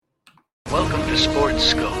to Sports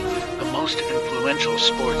Scope, the most influential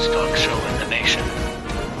sports talk show in the nation.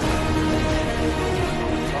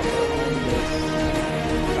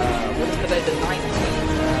 What is today, the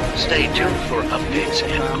 19th? Stay tuned for updates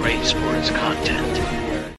and great sports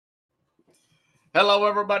content. Hello,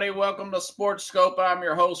 everybody. Welcome to Sports Scope. I'm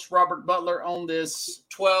your host, Robert Butler, on this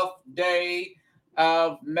 12th day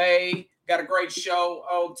of May. Got a great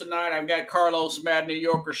show tonight. I've got Carlos Mad New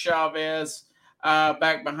Yorker Chavez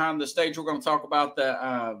back behind the stage. We're going to talk about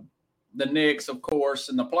the Knicks, of course,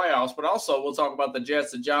 and the playoffs, but also we'll talk about the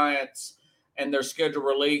Jets, the Giants, and their schedule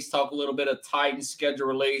release. Talk a little bit of Titans schedule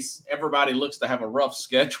release. Everybody looks to have a rough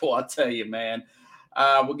schedule, I tell you, man.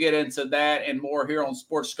 We'll get into that and more here on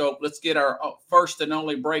Sports Scope. Let's get our first and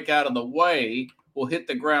only break out of the way. We'll hit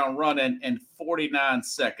the ground running in 49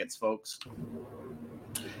 seconds, folks.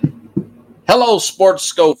 Hello, Sports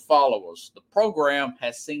Scope followers. The program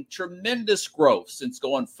has seen tremendous growth since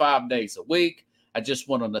going 5 days a week. I just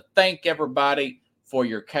wanted to thank everybody for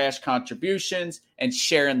your cash contributions and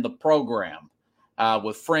sharing the program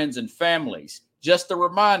with friends and families. Just a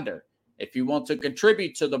reminder, if you want to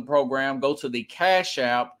contribute to the program, go to the Cash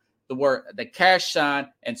App, the cash sign,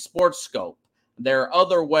 and Sports Scope. There are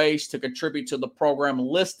other ways to contribute to the program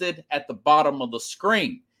listed at the bottom of the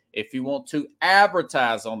screen. If you want to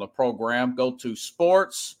advertise on the program, go to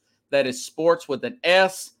sports, that is sports with an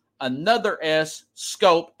S, another S,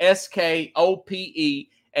 scope, SKOPE,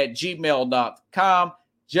 at gmail.com,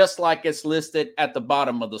 just like it's listed at the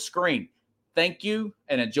bottom of the screen. Thank you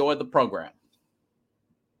and enjoy the program.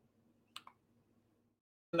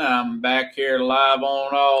 I'm back here live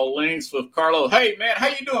on All Links with Carlos. Hey, man, how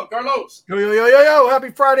you doing, Carlos? Yo.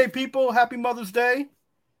 Happy Friday, people. Happy Mother's Day.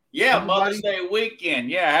 Yeah, everybody. Mother's Day weekend.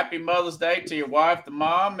 Yeah, happy Mother's Day to your wife, the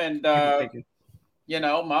mom, and you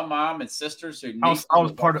know, my mom and sisters. I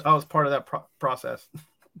was part of that process.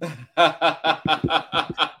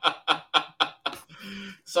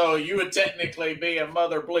 So you would technically be a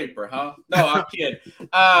mother bleeper, huh? No, I'm kidding.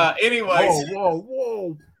 Anyways.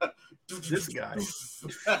 Whoa. This guy.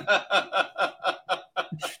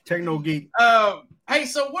 Techno geek. Hey,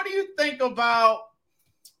 so what do you think about?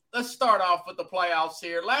 Let's start off with the playoffs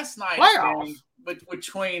here. Last night,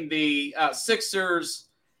 between the Sixers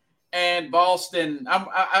and Boston,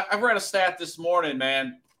 I read a stat this morning,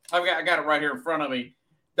 man. I got it right here in front of me.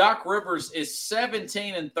 Doc Rivers is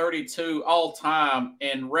 17-32 all time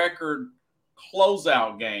in record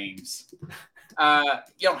closeout games.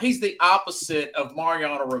 He's the opposite of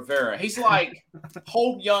Mariano Rivera. He's like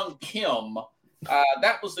Ho Young Kim.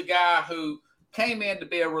 That was the guy who came in to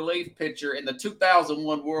be a relief pitcher in the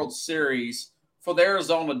 2001 World Series for the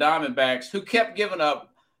Arizona Diamondbacks, who kept giving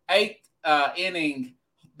up 8-inning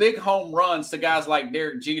big home runs to guys like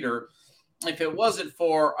Derek Jeter. If it wasn't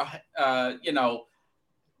for,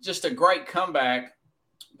 just a great comeback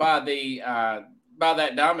by that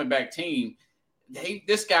Diamondback team,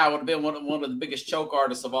 this guy would have been one of the biggest choke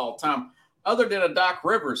artists of all time. Other than a Doc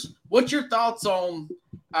Rivers, what's your thoughts on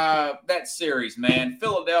that series, man?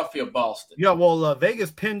 Philadelphia, Boston. Yeah, well, Vegas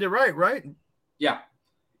pinned it right? Yeah.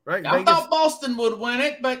 Right. I thought Boston would win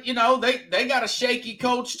it, but, they got a shaky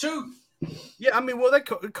coach, too. Yeah, I mean, well, that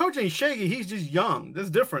coach ain't shaky. He's just young. There's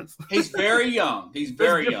difference. He's very young. He's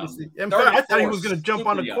very young. In fact, I thought he was going to jump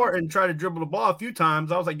on the court and try to dribble the ball a few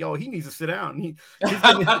times. I was like, yo, he needs to sit down.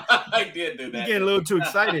 I did do that. He's getting a little too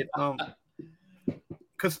excited.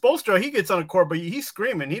 Because Spoelstra, he gets on the court, but he's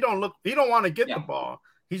screaming. He don't want to get the ball.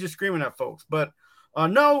 He's just screaming at folks. But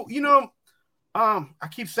no, I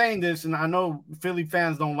keep saying this, and I know Philly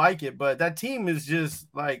fans don't like it, but that team is just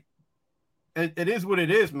like, it is what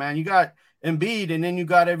it is, man. You got Embiid, and then you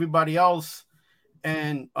got everybody else,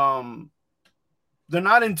 and they're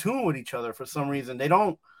not in tune with each other for some reason.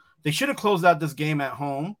 They should have closed out this game at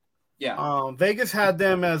home. Yeah. Vegas had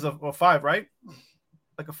them as a 5, right?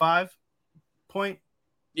 Like a 5 point.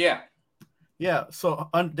 Yeah. Yeah. So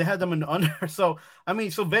they had them in the under. So I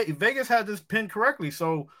mean, Vegas had this pinned correctly.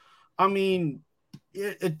 So I mean,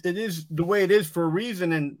 it is the way it is for a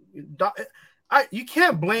reason, and you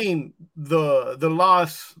can't blame the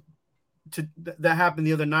loss that happened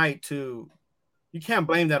the other night you can't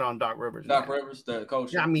blame that on Doc Rivers. Rivers, the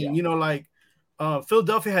coach. Yeah, I mean,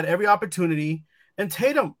 Philadelphia had every opportunity, and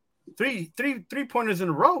Tatum three pointers in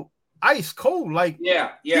a row, ice cold, like he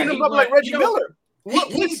him up like Reggie Miller.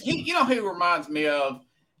 He reminds me of.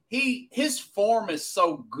 His form is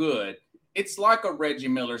so good. It's like a Reggie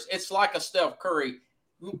Miller's. It's like a Steph Curry.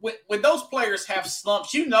 When those players have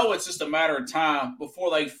slumps, it's just a matter of time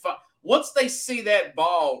before once they see that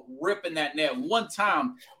ball ripping that net one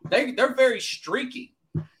time, they're very streaky.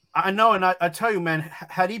 I know, and I tell you, man,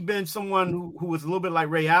 had he been someone who was a little bit like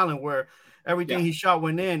Ray Allen, where everything he shot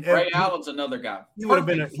went in, Ray Allen's another guy. He would have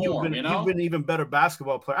been an even better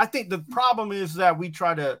basketball player. I think the problem is that we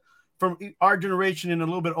try to, from our generation and a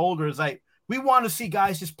little bit older, is like we want to see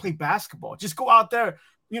guys just play basketball, just go out there,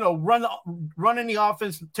 run in the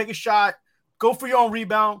offense, take a shot, go for your own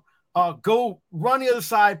rebound, go run the other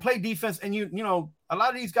side, play defense, and a lot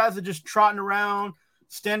of these guys are just trotting around,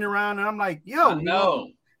 standing around, and I'm like, yo,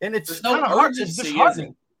 and it's kind of hard. It's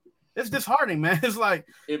disheartening. It's disheartening, man. It's like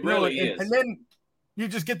it really is. And then you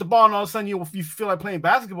just get the ball, and all of a sudden you feel like playing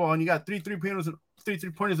basketball, and you got three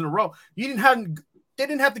pointers in a row. They didn't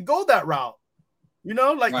have to go that route.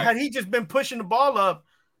 Had he just been pushing the ball up,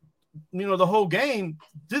 the whole game,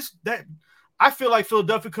 I feel like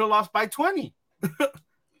Philadelphia could have lost by 20.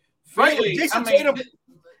 Right? Jason Tatum.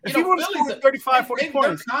 If he would have scored 35, 40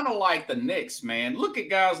 points. They're kind of like the Knicks, man. Look at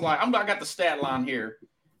guys like I got the stat line here.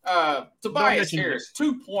 Tobias Harris,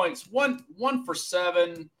 2 points, one for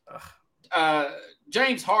 7.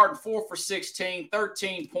 James Harden, 4 for 16,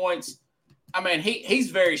 13 points. I mean, he's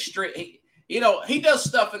very strict. He does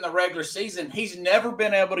stuff in the regular season he's never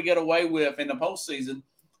been able to get away with in the postseason,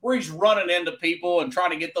 where he's running into people and trying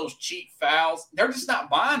to get those cheap fouls. They're just not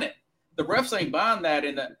buying it. The refs ain't buying that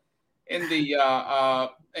in the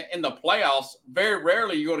playoffs. Very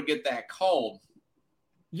rarely you're going to get that called.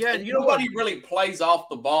 Yeah, nobody really plays off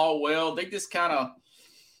the ball well. They just kind of.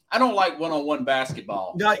 I don't like one-on-one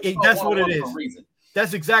basketball. No, that's what it is.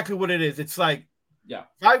 That's exactly what it is. It's like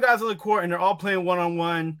 5 guys on the court and they're all playing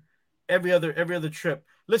one-on-one every other trip.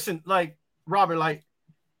 Listen, like Robert, like,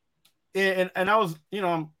 and I was,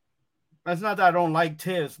 that's not that I don't like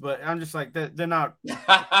Tiz, but I'm just like they're not.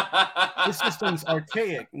 This system's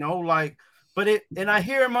archaic, and I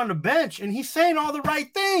hear him on the bench and he's saying all the right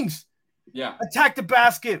things. Yeah. Attack the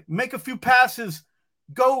basket, make a few passes,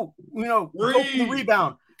 go for the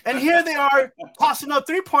rebound. And here they are tossing up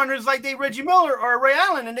 3-pointers like they Reggie Miller or Ray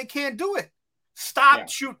Allen, and they can't do it.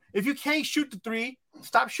 Shoot. If you can't shoot the 3,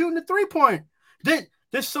 stop shooting the 3-point.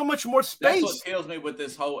 There's so much more space. That's what kills me with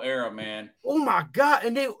this whole era, man. Oh my God.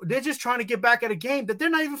 And they're just trying to get back at a game that they're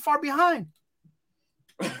not even far behind.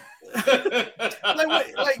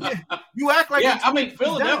 You act like I mean,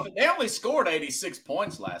 Philadelphia, they only scored 86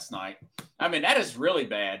 points last night. I mean, that is really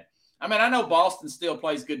bad. I mean, I know Boston still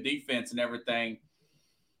plays good defense and everything,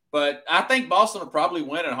 but I think Boston will probably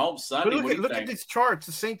win at home Sunday. But look at these charts.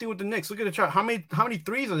 The same thing with the Knicks. Look at the chart. How many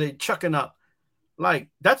threes are they chucking up? Like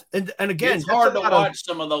that's and again, it's hard to watch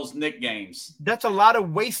some of those Knicks games. That's a lot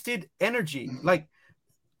of wasted energy. Like,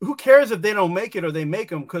 who cares if they don't make it or they make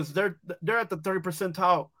them, because they're at the 30th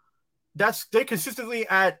percentile. They're consistently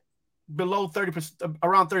at below 30%,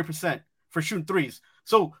 around 30% for shooting threes.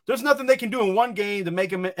 So there's nothing they can do in one game to make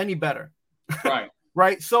them any better. Right.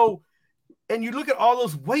 Right. So, and you look at all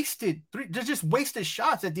those they're just wasted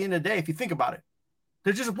shots at the end of the day. If you think about it,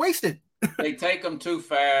 they're just wasted. They take them too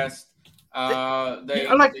fast. I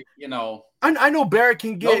know Barrett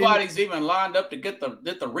can get. Nobody's even lined up to get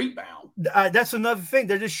the rebound. That's another thing.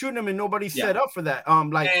 They're just shooting them, and nobody's set up for that.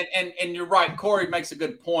 And you're right. Corey makes a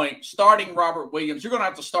good point. Starting Robert Williams, you're going to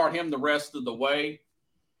have to start him the rest of the way.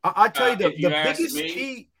 I tell you, the biggest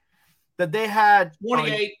key that they had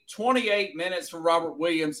 28 minutes for Robert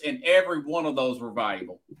Williams, and every one of those were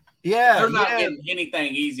valuable. Yeah, they're not getting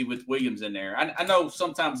anything easy with Williams in there. I know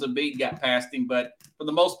sometimes Embiid got past him, but for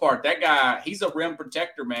the most part, that guy, he's a rim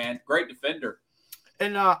protector, man. Great defender.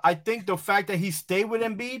 And I think the fact that he stayed with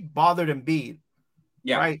Embiid bothered Embiid.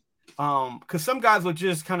 Yeah. Right. Because some guys will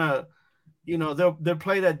just kind of, they'll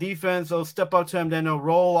play that defense. They'll step up to him, then they'll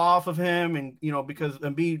roll off of him, and because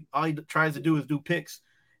Embiid, all he tries to do is do picks,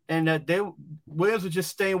 and Williams was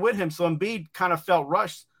just staying with him. So Embiid kind of felt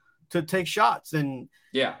rushed to take shots, and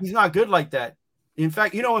he's not good like that. In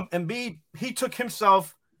fact, Embiid, he took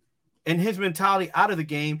himself and his mentality out of the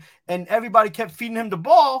game, and everybody kept feeding him the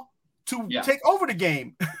ball to take over the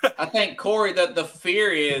game. I think, Corey, that the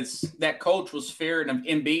fear is that coach was fearing of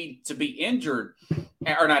Embiid to be injured,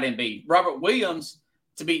 or not Embiid, Robert Williams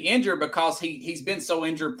to be injured, because he's been so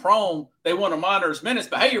injured prone. They want to monitor his minutes,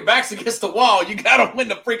 but hey, your back's against the wall. You got to win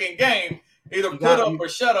the freaking game. Either put up or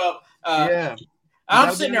shut up.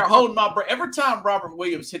 I'm sitting there holding my breath. Every time Robert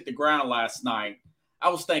Williams hit the ground last night, I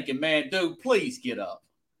was thinking, man, dude, please get up.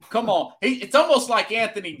 Come on. It's almost like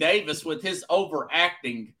Anthony Davis with his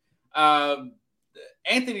overacting.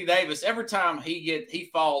 Anthony Davis, every time he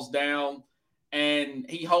falls down and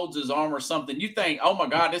he holds his arm or something, you think, oh my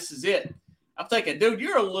God, this is it. I'm thinking, dude,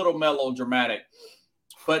 you're a little melodramatic.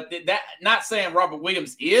 But that, not saying Robert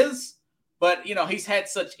Williams is, but he's had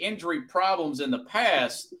such injury problems in the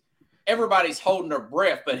past everybody's holding their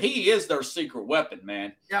breath, but he is their secret weapon,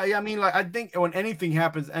 man. Yeah. I mean, like I think when anything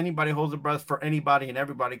happens, anybody holds their breath for anybody and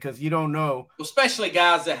everybody because you don't know, especially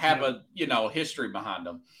guys that have a history behind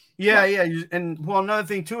them. Yeah, yeah, and well, another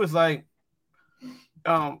thing too is like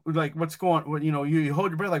what's going, you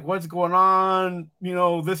hold your breath, like what's going on?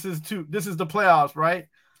 This is the playoffs, right?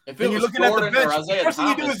 If it was looking Jordan at the bench, or Isaiah first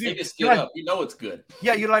Thomas, thing you do is they just get up. You know it's good.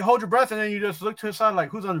 Yeah, you like hold your breath and then you just look to the side like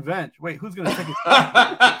who's on the bench? Wait, who's gonna take it?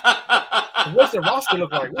 What's the roster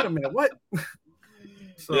look like? Wait a minute, what?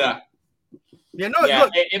 Look,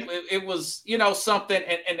 it was something.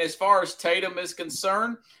 And as far as Tatum is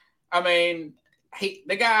concerned, I mean,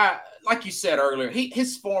 the guy, like you said earlier,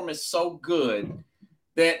 his form is so good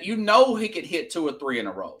that he could hit 2 or 3 in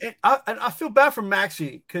a row. And I feel bad for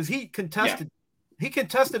Maxey because he contested. Yeah. He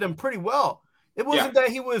contested him pretty well. It wasn't that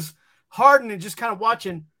he was Harden and just kind of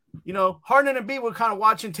watching, Harden and Embiid were kind of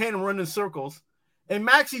watching Tatum run in circles. And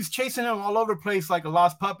Maxey's chasing him all over the place like a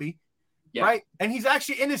lost puppy, right? And he's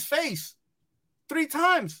actually in his face 3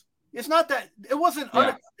 times. It's not that – it wasn't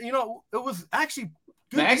it was actually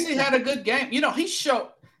good. Maxey had a good game. He showed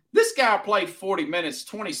 – this guy played 40 minutes,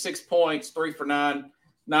 26 points, 3 for 9,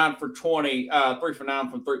 9 for 20, 3 for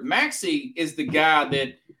 9 from 3. Maxey is the guy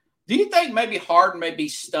that – do you think maybe Harden may be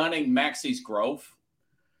stunning Maxey's growth?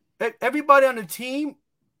 Everybody on the team,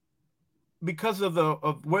 because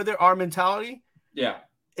of where they are mentality,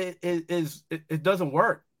 it doesn't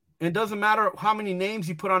work. It doesn't matter how many names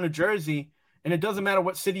you put on a jersey, and it doesn't matter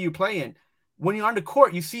what city you play in. When you're on the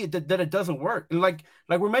court, you see that it doesn't work. And like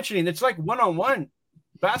we're mentioning, it's like one-on-one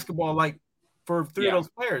basketball, like for 3 of those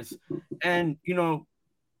players, and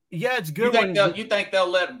Yeah, it's good. You think they'll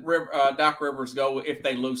let Doc Rivers go if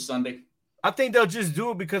they lose Sunday? I think they'll just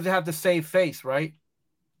do it because they have to save face, right?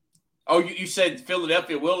 Oh, you said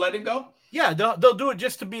Philadelphia will let him go? Yeah, they'll do it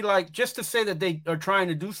just to say that they are trying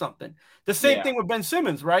to do something. The same thing with Ben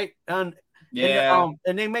Simmons, right? And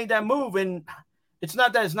they made that move, and it's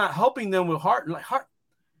not that it's not helping them with Harden.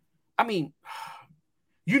 I mean,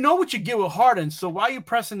 you know what you get with Harden, so why are you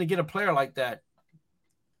pressing to get a player like that?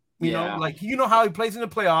 How he plays in the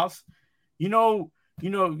playoffs. You know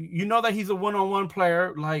that he's a one-on-one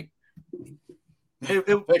player. Like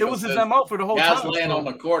it was his MO for the whole time. Guys laying on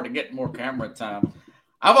the court to get more camera time.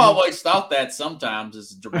 I've always thought that sometimes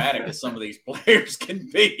as dramatic as some of these players can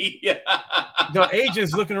be. The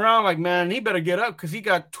agent's looking around like, man, he better get up because he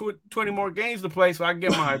got 20 more games to play so I can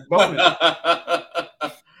get my bonus.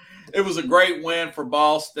 It was a great win for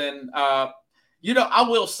Boston. I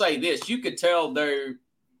will say this. You could tell they're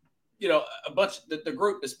a bunch of the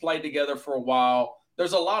group has played together for a while.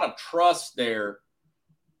 There's a lot of trust there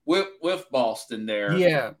with Boston there.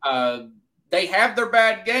 Yeah. They have their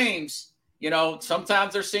bad games.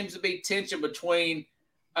 Sometimes there seems to be tension between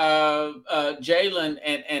Jalen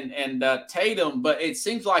and Tatum, but it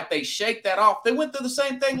seems like they shake that off. They went through the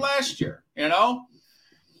same thing last year,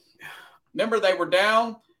 Remember they were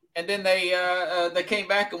down and then they came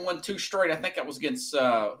back and won 2 straight. I think that was against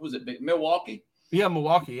Milwaukee? Yeah,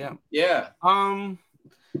 Milwaukee, yeah. Yeah. I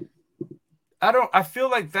feel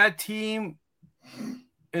like that team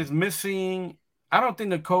is missing. I don't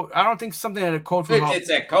think something that a coach will help. It's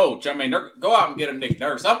that coach. I mean, go out and get a Nick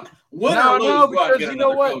Nurse. Win or lose, no, go out and get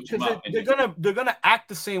another coach. Because they're gonna act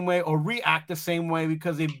the same way or react the same way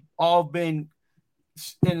because they've all been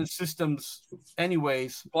in the systems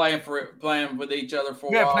anyways. Playing with each other for a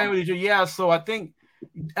while. Yeah, playing with each other. Yeah, so I think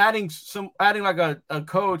adding like a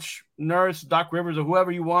coach, Nurse, Doc Rivers, or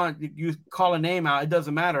whoever you want, you call a name out, it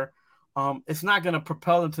doesn't matter. It's not going to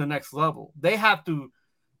propel them to the next level. They have to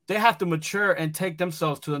mature and take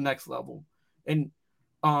themselves to the next level. And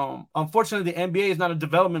unfortunately, the NBA is not a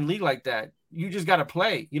development league like that. You just got to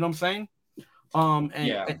play. You know what I'm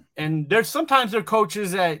saying? And there's sometimes there are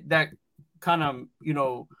coaches that kind of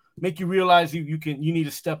make you realize you need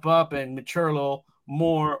to step up and mature a little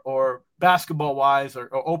more, or basketball wise, or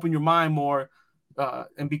open your mind more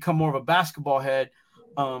and become more of a basketball head.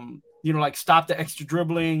 Like stop the extra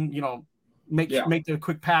dribbling, make the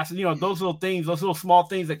quick passes, those little things, those little small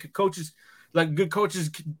things that good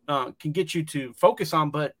coaches can get you to focus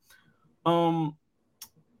on. But I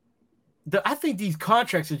think these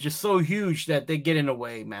contracts are just so huge that they get in the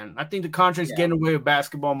way, man. I think the contracts get in the way of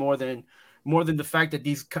basketball more than the fact that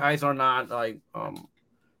these guys are not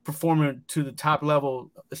performing to the top level,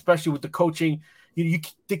 especially with the coaching.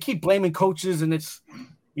 They keep blaming coaches, and it's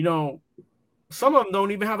some of them don't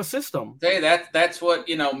even have a system. Hey, that's what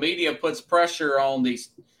media puts pressure on these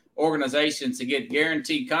organizations to get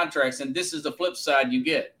guaranteed contracts, and this is the flip side you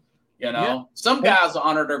get. You know, Yeah. some guys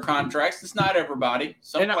honor their contracts. It's not everybody.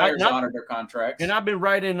 Some players honor their contracts. And I've been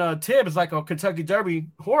writing Tibbs like a Kentucky Derby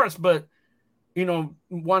horse, but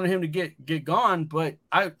wanting him to get gone. But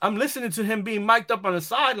I'm listening to him being mic'd up on the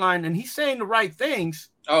sideline, and he's saying the right things.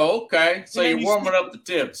 Oh, okay. So you're warming up the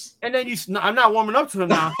Tibbs. And then I'm not warming up to him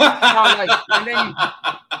now.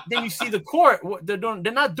 Then you see the court. What they're doing,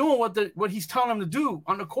 they're not doing what he's telling them to do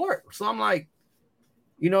on the court. So I'm like,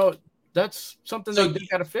 that's something they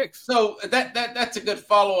got to fix. So that's a good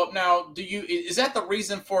follow up. Now, is that the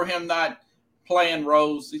reason for him not playing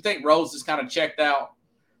Rose? You think Rose is kind of checked out?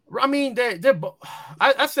 I mean,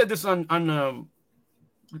 I said this on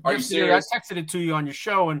Are you serious? I texted it to you on your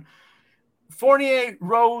show, and Fournier,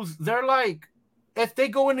 Rose, they're like, if they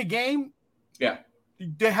go in the game,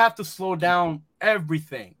 they have to slow down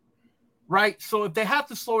everything, right? So if they have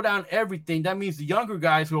to slow down everything, that means the younger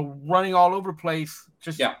guys who are running all over the place,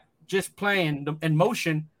 just playing in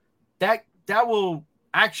motion, that will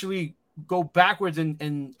actually go backwards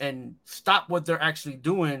and stop what they're actually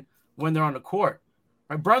doing when they're on the court.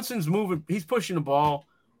 Right? Brunson's moving, he's pushing the ball.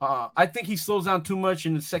 I think he slows down too much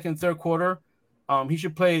in the second, third quarter. He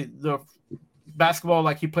should play the basketball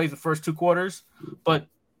like he plays the first two quarters, but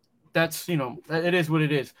that's, it is what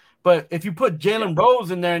it is. But if you put Jalen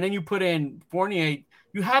Rose in there and then you put in Fournier,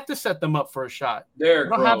 you have to set them up for a shot. You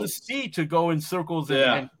don't have the speed to go in circles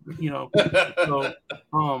and so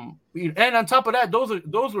and on top of that,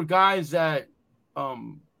 those were guys that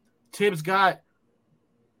Tibbs got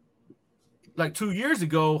like 2 years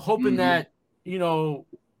ago, hoping that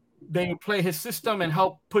they would play his system and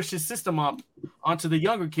help push his system up onto the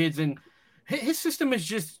younger kids. And his system is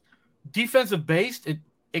just defensive based.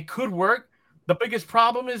 It could work. The biggest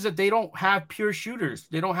problem is that they don't have pure shooters.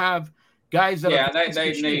 They don't have guys that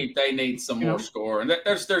they need some more score. And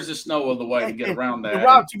there's just no other way to get around that.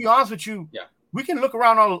 Rob, to be honest with you, we can look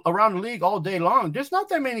around the league all day long. There's not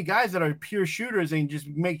that many guys that are pure shooters and just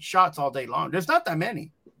make shots all day long. There's not that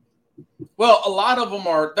many. Well, a lot of them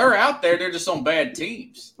they're out there. They're just on bad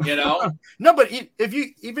teams, No, but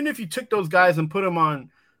even if you took those guys and put them on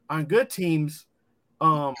good teams,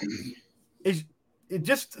 it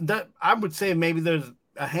just that I would say maybe there's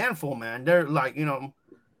a handful, man. They're like, It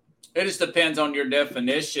just depends on your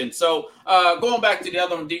definition. So going back to the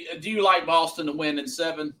other one, do you like Boston to win in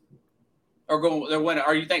 7?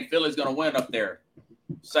 Or you think Philly's going to win up there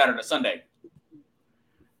Sunday?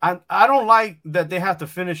 I don't like that they have to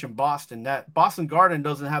finish in Boston. That Boston Garden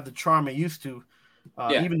doesn't have the charm it used to.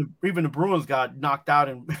 Even the Bruins got knocked out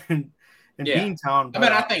in Beantown.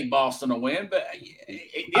 But, I think Boston will win, but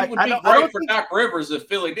it would be great for Doc Rivers if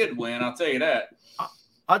Philly did win. I'll tell you that.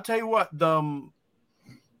 I'll tell you what.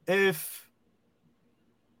 If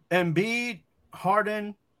Embiid,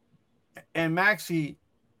 Harden, and Maxey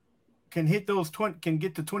can hit can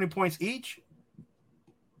get to 20 points each.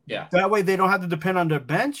 Yeah. That way they don't have to depend on their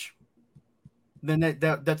bench. Then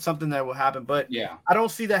that's something that will happen. But I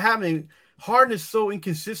don't see that happening. Harden is so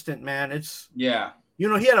inconsistent, man. He had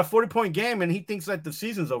a 40-point game and he thinks like the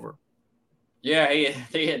season's over. Yeah,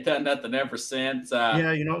 he had done nothing ever since.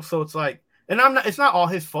 So it's like, and it's not all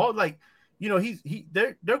his fault. Like,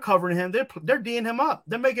 they're covering him. They're D'ing him up.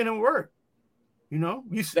 They're making him work. They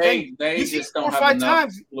just don't have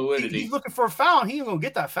enough fluidity. He's looking for a foul. He ain't gonna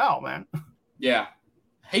get that foul, man. Yeah.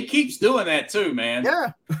 He keeps doing that too, man.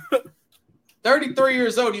 Yeah. 33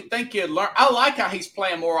 years old. You think he'd learn? I like how he's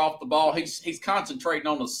playing more off the ball. He's concentrating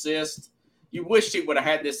on assists. You wish he would have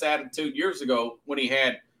had this attitude years ago when he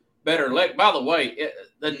had better leg. By the way,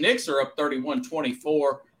 the Knicks are up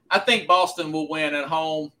 31-24. I think Boston will win at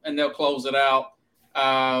home and they'll close it out.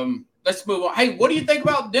 Let's move on. Hey, what do you think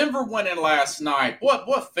about Denver winning last night?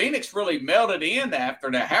 What Phoenix really melted in after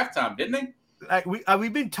that halftime, didn't they? Like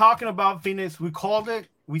we've been talking about Phoenix. We called it.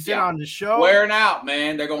 We said on the show. Wearing out,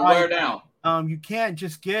 man. They're gonna wear down. You can't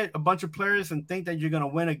just get a bunch of players and think that you're gonna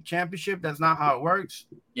win a championship. That's not how it works.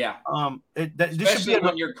 Yeah. Especially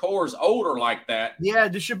when your core's older like that. Yeah,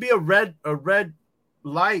 this should be a red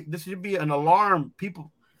light. This should be an alarm.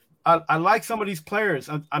 People, I like some of these players.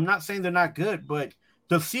 I'm not saying they're not good, but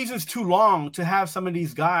the season's too long to have some of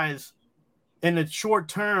these guys in the short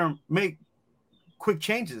term make quick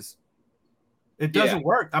changes. It doesn't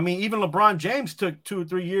work. I mean, even LeBron James took 2 or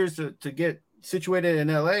 3 years to get situated in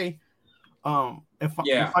LA. And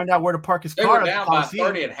find out where to park his car. They were down by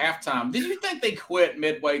 30 at halftime. Did you think they quit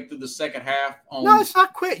midway through the second half? No, it's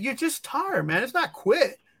not quit. You're just tired, man. It's not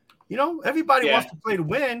quit. Everybody wants to play to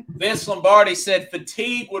win. Vince Lombardi said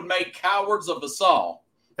fatigue would make cowards of us all.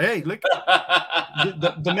 Hey, look,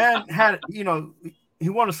 the man had, he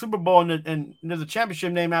won a Super Bowl and there's a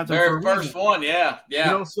championship named after him. Their first one, yeah.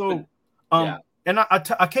 and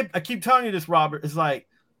I keep telling you this, Robert. It's like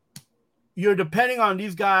you're depending on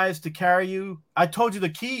these guys to carry you. I told you the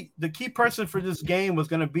key person for this game was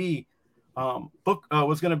going to be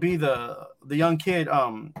the young kid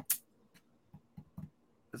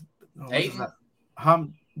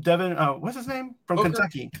Devin what's his name from Booker?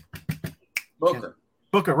 Kentucky.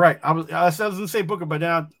 Booker, right. I was going to say Booker, but then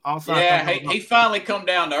I also he finally come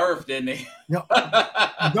down to earth, didn't he? No,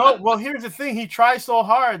 well, here's the thing. He tried so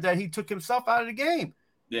hard that he took himself out of the game.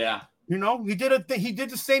 Yeah. You know, he did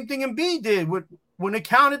the same thing Embiid did when it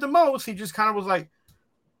counted the most. He just kind of was like,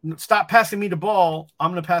 "Stop passing me the ball.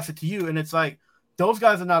 I'm going to pass it to you." And it's like those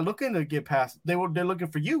guys are not looking to get past. They're looking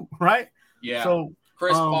for you, right? Yeah. So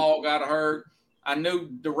Chris Paul got hurt. I knew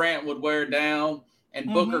Durant would wear down,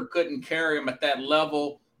 and Booker couldn't carry him at that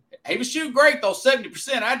level. He was shooting great though,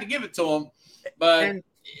 70%. I had to give it to him, but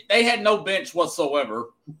they had no bench whatsoever.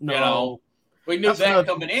 No. You know, we knew that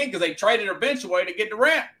coming in because they traded their bench away to get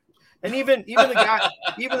Durant. And even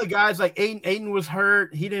the guys like Aiden was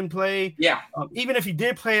hurt. He didn't play. Yeah. Even if he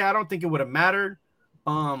did play, I don't think it would have mattered.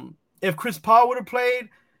 If Chris Paul would have played,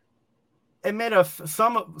 it made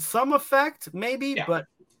some effect maybe. Yeah. But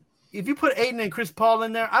if you put Aiden and Chris Paul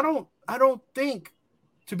in there, I don't think,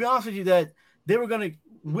 to be honest with you, that they were going to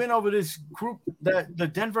win over this group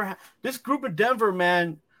this group of Denver,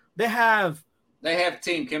 man. They have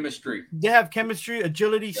team chemistry. They have chemistry,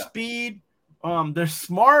 agility, speed. They're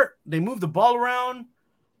smart. They move the ball around.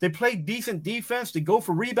 They play decent defense. They go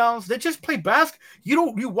for rebounds. They just play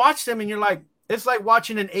basketball. You watch them and you're like, it's like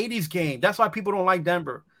watching an 80s game. That's why people don't like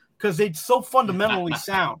Denver, because they're so fundamentally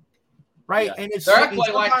sound. Right. Yeah. And they're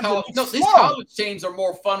actually like college. These college teams are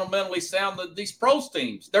more fundamentally sound than these pros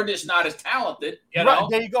teams. They're just not as talented. You know?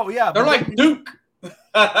 There you go. Yeah. They're like Duke. And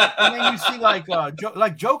then you see like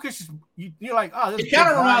Jokic, you're like, oh, this it kind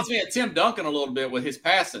of reminds me of Tim Duncan a little bit with his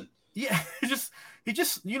passing. Yeah, he just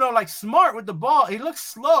like smart with the ball. He looks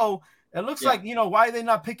slow. It looks like, why are they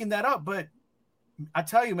not picking that up? But I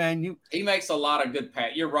tell you, man, he makes a lot of good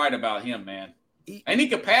pass. You're right about him, man. And he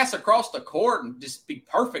could pass across the court and just be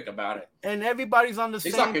perfect about it. And everybody's on the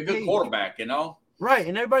same page. He's like a good quarterback, Right,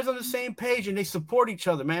 and everybody's on the same page, and they support each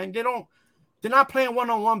other, man. They're not playing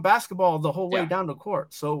one-on-one basketball the whole way down the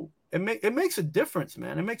court. So it makes a difference,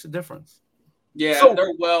 man. It makes a difference. Yeah, so,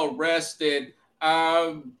 they're well rested.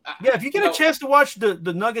 If you get a chance to watch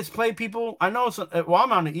the Nuggets play, people, I know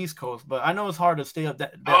I'm on the East Coast, but I know it's hard to stay up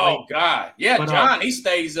that late. God. Yeah, but, John, he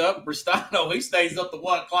stays up. Bristano, he stays up to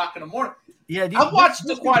 1 o'clock in the morning. Yeah, I've watched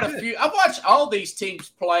quite a few. I've watched all these teams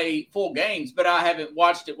play full games, but I haven't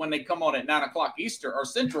watched it when they come on at 9 o'clock Eastern or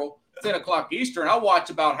Central, 10 o'clock Eastern. I'll watch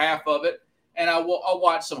about half of it, and I'll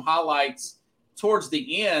watch some highlights towards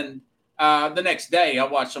the end. The next day, I'll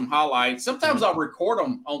watch some highlights. Sometimes I'll record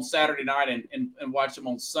them on Saturday night and watch them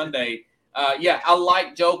on Sunday. I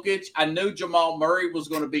like Jokic. I knew Jamal Murray was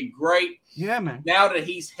going to be great. Yeah, man. Now that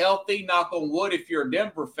he's healthy, knock on wood, if you're a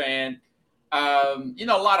Denver fan, a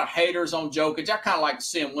lot of haters on Jokic. I kind of like to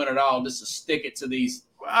see him win it all, just to stick it to these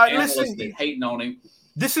analysts that hating on him.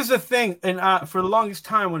 This is the thing, and for the longest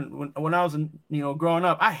time when I was growing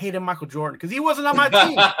up, I hated Michael Jordan because he wasn't on my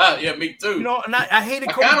team. Yeah, me too. And I hated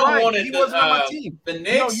Kobe Bryant. He wasn't on my team. The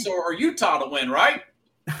Knicks or Utah to win, right?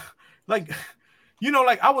 I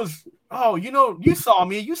was. Oh, you saw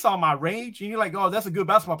me. You saw my rage, and you're like, oh, that's a good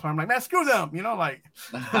basketball player. I'm like, man, screw them.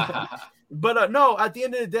 But no. At the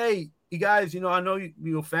end of the day, you guys, I know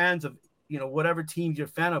you're fans of whatever teams you're a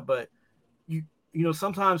fan of, but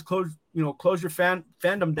sometimes close your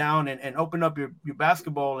fandom down and open up your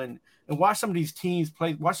basketball and watch some of these teams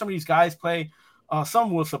play, watch some of these guys play.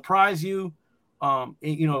 Some will surprise you.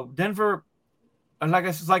 Denver, like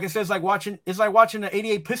I said, it's like watching the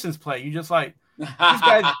 88 Pistons play. You just like these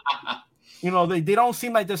guys, they don't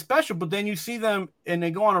seem like they're special, but then you see them and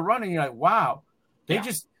they go on a run and you're like, wow, they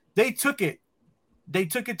took it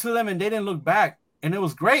to them and they didn't look back, and it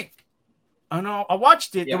was great. I know I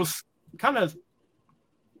watched it. Yeah. It was kind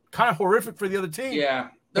of horrific for the other team. Yeah,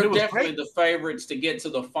 they're definitely the favorites to get to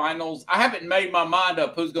the finals. I haven't made my mind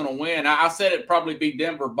up who's going to win. I said it'd probably be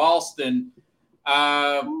Denver, Boston.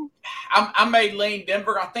 I may lean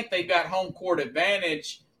Denver. I think they've got home court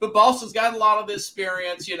advantage, but Boston's got a lot of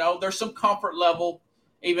experience. There's some comfort level,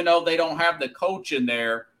 even though they don't have the coach in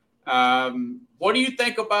there. What do you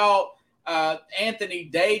think about Anthony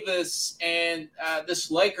Davis and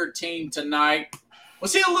this Laker team tonight?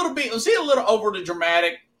 Was he a little overly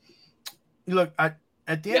dramatic? Look, at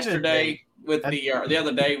the end of the day, the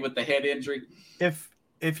other day with the head injury,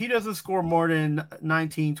 if he doesn't score more than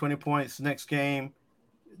 19, 20 points next game,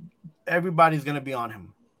 everybody's going to be on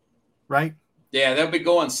him, right? Yeah, they'll be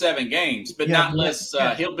going 7 games, but Yeah, not unless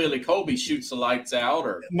Hillbilly Kobe shoots the lights out.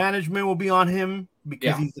 Or management will be on him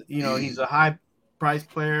because he's a high price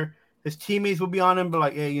player. His teammates will be on him, but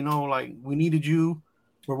like, hey, like we needed you.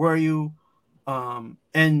 Where were you? And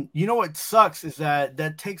what sucks is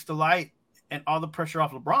that takes the light and all the pressure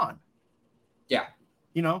off LeBron. Yeah.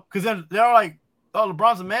 Because then they're like, oh,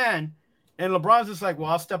 LeBron's a man. And LeBron's just like, well,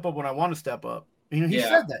 I'll step up when I want to step up. He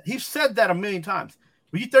said that. He's said that a million times.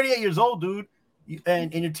 But you're 38 years old, dude,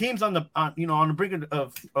 and your team's on the brink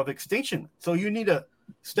of extinction. So you need to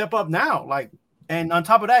step up now. Like, and on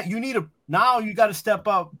top of that, you got to step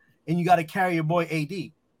up and you got to carry your boy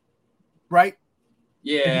AD, right?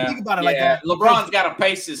 Yeah. If you think about it like that, LeBron's got to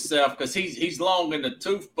pace himself because he's long in the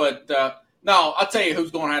tooth. But no, I'll tell you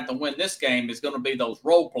who's going to have to win this game is going to be those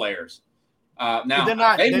role players. Now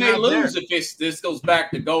they may lose if this goes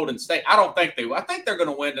back to Golden State. I don't think they will. I think they're going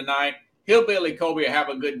to win tonight. Hillbilly Kobe will have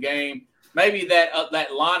a good game. Maybe that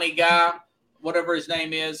Lonnie guy, whatever his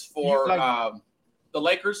name is for the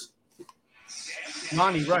Lakers.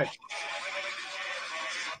 Lonnie, right?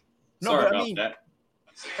 Sorry about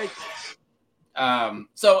that.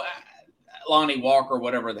 So Lonnie Walker,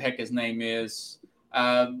 whatever the heck his name is.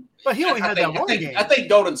 But he only had that one game. I think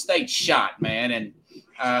Golden State shot, man, and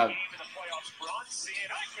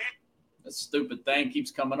this stupid thing keeps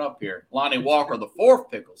coming up here. Lonnie Walker, the fourth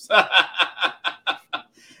Pickles.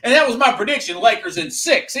 And that was my prediction, Lakers in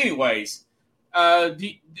 6 anyways.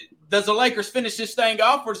 Does the Lakers finish this thing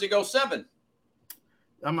off or does it go 7?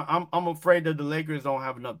 I'm afraid that the Lakers don't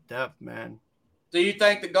have enough depth, man. Do you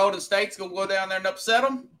think the Golden State's going to go down there and upset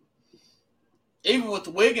them? Even with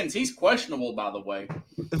Wiggins, he's questionable, by the way.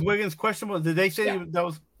 Is Wiggins questionable? Did they say that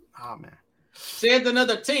was – oh, man. Said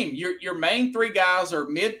another team. Your main 3 guys are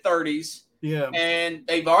mid-30s. Yeah. And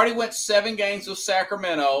they've already went 7 games with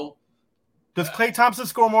Sacramento. Does Klay Thompson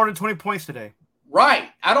score more than 20 points today? Right.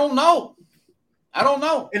 I don't know.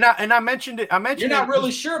 And I mentioned it. You're not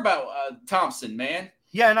really sure about Thompson, man.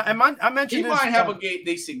 Yeah, and I mentioned he might have a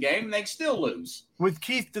decent game, and they still lose. With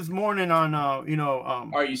Keith this morning on, Are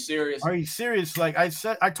you serious? Are you serious? Like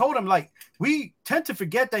I told him, like, we tend to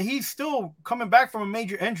forget that he's still coming back from a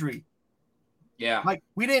major injury. Yeah. Like,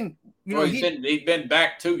 we didn't, he's been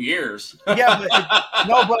back 2 years. Yeah,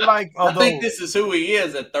 but like, I think this is who he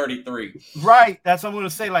is at 33. Right. That's what I'm going to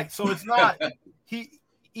say. Like, so it's not,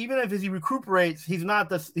 even if he recuperates, he's not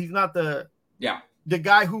the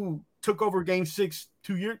guy who took over game 6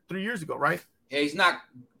 3 years ago, right? Yeah, he's not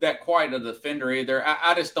that quite a defender either.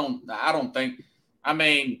 I don't think. I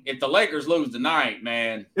mean, if the Lakers lose tonight,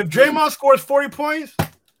 man. If Draymond scores 40 points,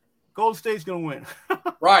 Golden State's gonna win.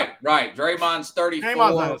 Right. Draymond's 34.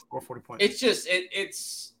 Draymond's not gonna score 40 points. It's just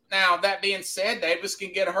it's now. That being said, Davis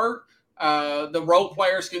can get hurt. The role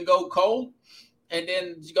players can go cold, and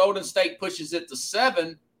then Golden State pushes it to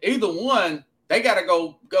 7. Either one. They got to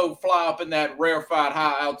go fly up in that rarefied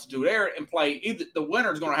high altitude air and play. Either the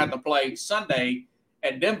winner's going to have to play Sunday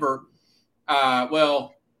at Denver.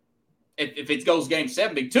 Well, if it goes game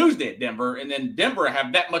 7, be Tuesday at Denver, and then Denver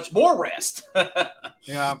have that much more rest.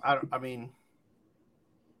 Yeah, I mean.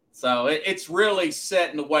 So it's really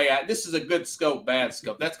set in the way. This is a good scope, bad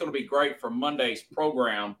scope. That's going to be great for Monday's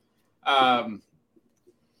program.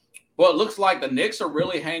 Well, it looks like the Knicks are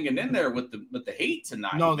really hanging in there with the Heat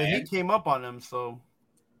tonight. No, the Heat came up on them, so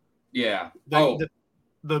yeah. The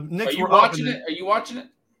Knicks were watching it? Are you watching it?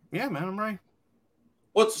 Yeah, man, I'm right.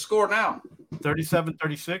 What's the score now?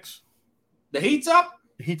 37-36. The Heat's up?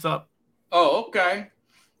 The Heat's up. Oh, okay.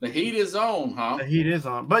 The Heat is on, huh? The Heat is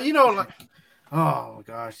on. But, like, oh,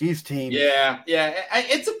 gosh, these teams. Yeah.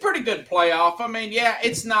 It's a pretty good playoff. I mean, yeah,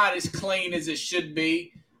 it's not as clean as it should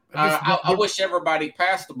be. I wish everybody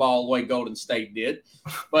passed the ball the way Golden State did,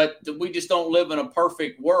 but we just don't live in a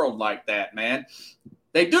perfect world like that, man.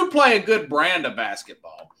 They do play a good brand of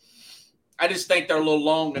basketball. I just think they're a little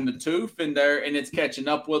long in the tooth, and it's catching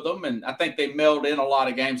up with them. And I think they mailed in a lot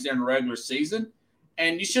of games during the regular season.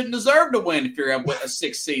 And you shouldn't deserve to win if you're a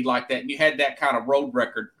 6 seed like that, and you had that kind of road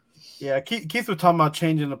record. Yeah, Keith was talking about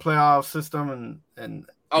changing the playoff system, and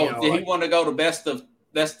did he want to go to best of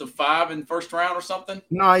 5 in the first round or something?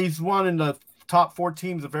 No, he's wanting the top 4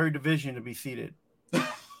 teams of every division to be seeded. And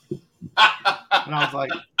I was like,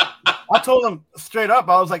 I told him straight up,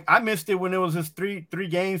 I was like, I missed it when it was just 3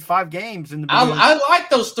 games, 5 games in the beginning. I like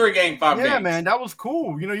those 3 game, 5 games. Yeah, man, that was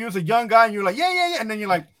cool. You was a young guy, and you're like, yeah, and then you're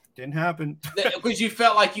like, didn't happen. Because you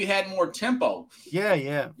felt like you had more tempo.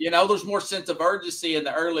 Yeah. There's more sense of urgency in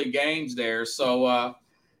the early games there. So,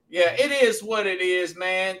 it is what it is,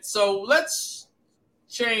 man. So let's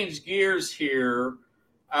change gears here.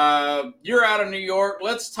 You're out of New York.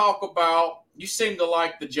 Let's talk about, you seem to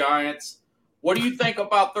like the Giants. What do you think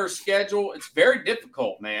about their schedule? It's very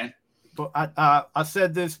difficult, man. But I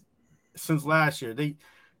said this since last year.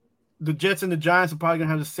 The Jets and the Giants are probably gonna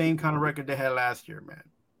have the same kind of record they had last year, man.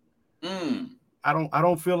 I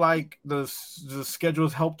don't feel like the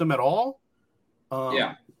schedules helped them at all.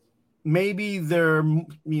 Maybe their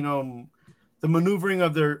the maneuvering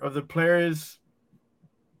of their players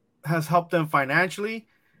has helped them financially,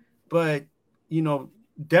 but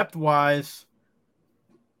depth wise,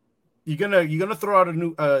 you're gonna throw out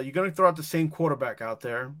the same quarterback out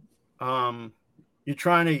there. You're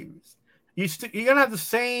gonna have the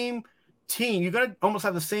same team. You're gonna almost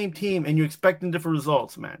have the same team, and you're expecting different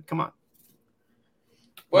results, man. Come on.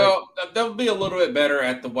 Well, they'll be a little bit better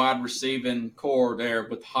at the wide receiving core there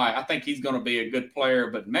with Hyatt. I think he's going to be a good player,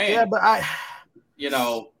 but man, yeah, but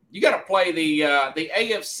you got to play the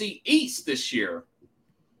AFC East this year.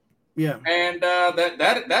 Yeah, and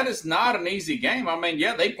that is not an easy game. I mean,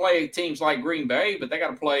 yeah, they play teams like Green Bay, but they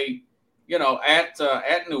got to play,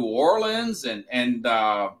 at New Orleans and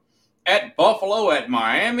at Buffalo, at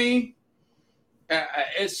Miami.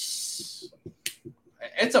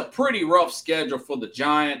 It's a pretty rough schedule for the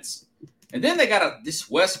Giants, and then they got this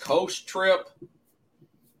West Coast trip.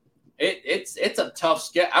 It's a tough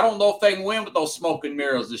schedule. I don't know if they can win with those smoke and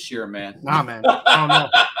mirrors this year, man. Nah, man, I don't know.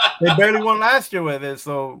 They barely won last year with it,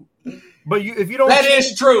 so. But if you don't, that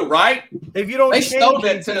is true, right? If you don't, they stole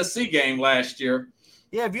that Tennessee game last year.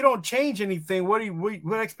 Yeah, if you don't change anything,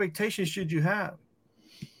 what expectations should you have?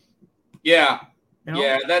 Yeah,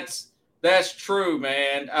 yeah, that's true,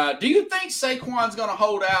 man. Do you think Saquon's going to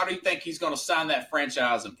hold out, or do you think he's going to sign that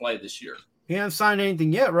franchise and play this year? He hasn't signed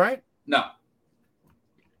anything yet, right? No.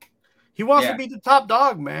 He wants to be the top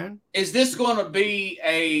dog, man. Is this going to be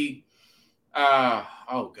a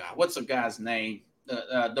what's the guy's name?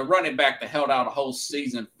 The running back that held out a whole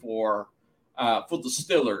season for the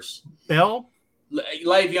Steelers. Bell?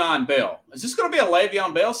 Le'Veon Bell. Is this going to be a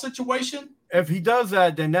Le'Veon Bell situation? If he does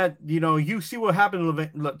that, then you see what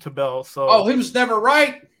happened to Bell. So he was never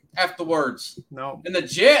right afterwards. No. And the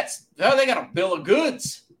Jets, they got a bill of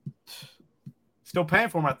goods. Still paying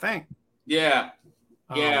for him, I think. Yeah.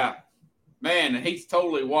 Yeah. Man, he's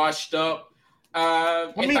totally washed up.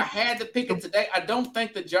 If I had to pick it today, I don't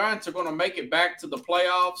think the Giants are going to make it back to the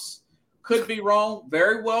playoffs. Could be wrong.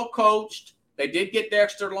 Very well coached. They did get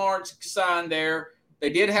Dexter Lawrence signed there. They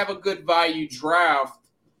did have a good value draft.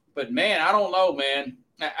 But, man, I don't know, man.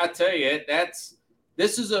 I tell you,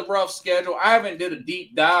 this is a rough schedule. I haven't did a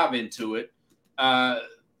deep dive into it. I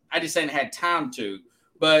just ain't had time to.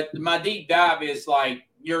 But my deep dive is like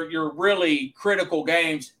your really critical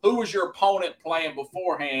games. Who was your opponent playing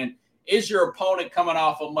beforehand? Is your opponent coming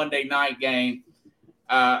off a Monday night game?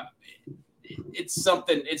 It's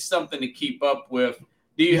something to keep up with.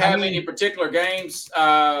 Do you have any particular games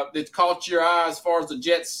that caught your eye as far as the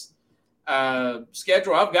Jets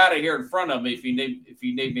schedule? I've got it here in front of me if you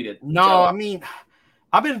need me to. No,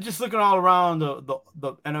 I've been just looking all around the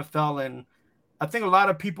NFL, and I think a lot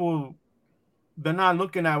of people, they're not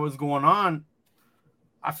looking at what's going on.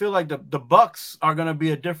 I feel like the Bucks are going to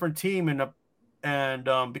be a different team,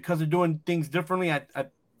 and because they're doing things differently, I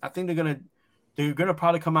think they're gonna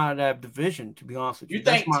probably come out of that division. To be honest with you, you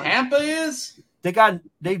think Tampa is? They've got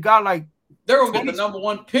like they're gonna get the number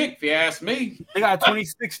one pick, if you ask me. They got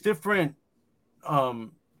 26 different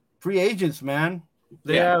free agents, man.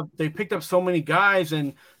 They picked up so many guys,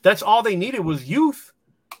 and that's all they needed was youth.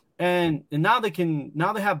 And now they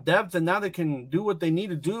have depth, and now they can do what they need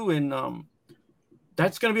to do, and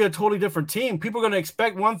that's going to be a totally different team. People are going to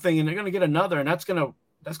expect one thing, and they're going to get another, and that's going to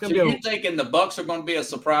be. You thinking the Bucks are going to be a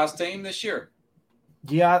surprise team this year?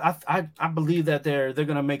 Yeah, I believe that they're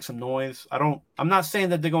going to make some noise. I'm not saying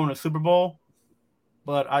that they're going to the Super Bowl,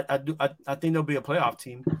 but I think they'll be a playoff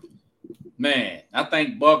team. Man, I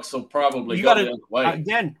think Bucks will probably go the other way.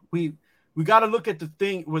 Again, we got to look at the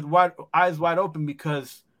thing with eyes wide open,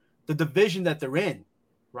 because the division that they're in,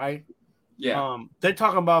 right? Yeah. They're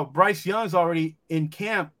talking about Bryce Young's already in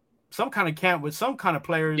camp, some kind of camp with some kind of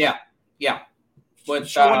players. Yeah.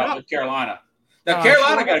 With Carolina. Now,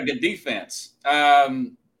 Carolina got a good defense. They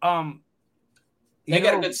got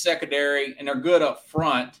a good secondary, and they're good up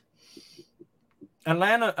front.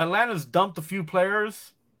 Atlanta's dumped a few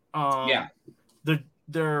players.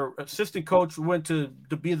 Their assistant coach went to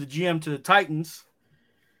be the GM to the Titans,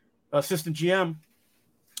 assistant GM.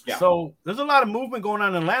 Yeah. So there's a lot of movement going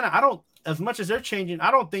on in Atlanta. As much as they're changing,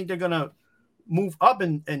 I don't think they're gonna move up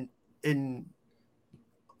in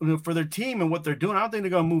for their team and what they're doing. I don't think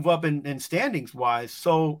they're gonna move up in standings wise.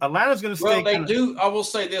 So Atlanta's gonna stay. Well, they do. I will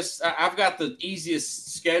say this: I've got the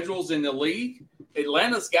easiest schedules in the league.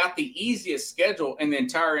 Atlanta's got the easiest schedule in the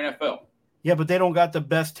entire NFL. Yeah, but they don't got the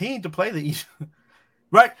best team to play the East.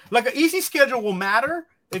 Right? Like an easy schedule will matter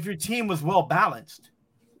if your team was well balanced.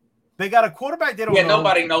 They got a quarterback they don't know.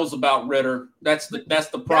 Nobody knows about Ritter. That's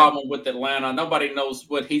the problem with Atlanta. Nobody knows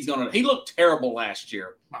what he's going to – he looked terrible last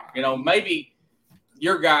year. Maybe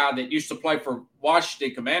your guy that used to play for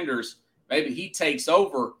Washington Commanders, maybe he takes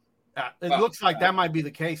over. It looks like that might be the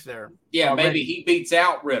case there. Yeah, already. Maybe he beats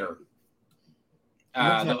out Ritter.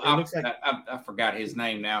 I forgot his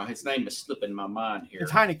name now. His name is slipping my mind here.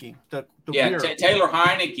 It's Heineke. Taylor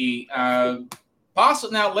Heineke.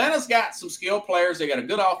 Possibly now, Atlanta's got some skilled players. They got a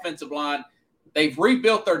good offensive line. They've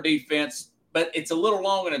rebuilt their defense, but it's a little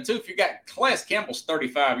long in the tooth. You got Calais Campbell's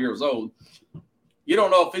 35 years old. You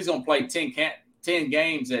don't know if he's going to play 10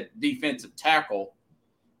 games at defensive tackle.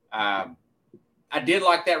 I did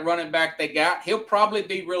like that running back they got. He'll probably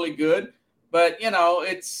be really good. But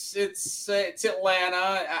it's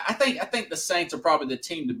Atlanta. I think the Saints are probably the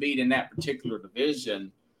team to beat in that particular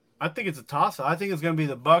division. I think it's a toss-up. I think it's going to be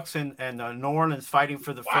the Bucs and New Orleans fighting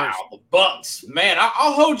for the first. Wow, the Bucs, man!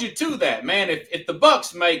 I'll hold you to that, man. If the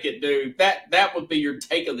Bucs make it, dude, that would be your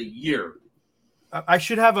take of the year. I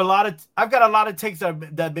should have I've got a lot of takes that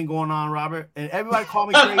have been going on, Robert, and everybody call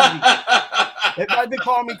me crazy. Everybody's been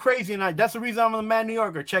calling me crazy, and that's the reason I'm a Mad New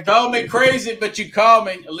Yorker. Call me crazy, but you call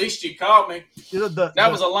me. At least you called me. That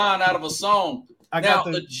was a line out of a song. Now,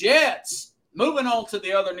 the Jets, moving on to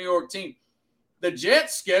the other New York team, the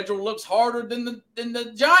Jets' schedule looks harder than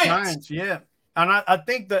the Giants. Yeah. And I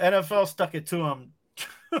think the NFL stuck it to them.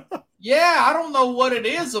 Yeah, I don't know what it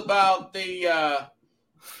is about the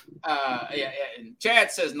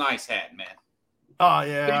Chad says nice hat, man. Oh,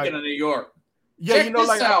 yeah. Speaking of New York. Yeah, Check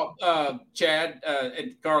this out, Chad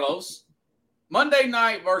and Carlos. Monday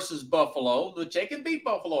night versus Buffalo, which they can beat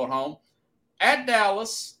Buffalo at home. At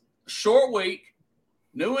Dallas, short week.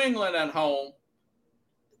 New England at home.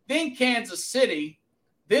 Then Kansas City.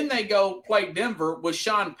 Then they go play Denver with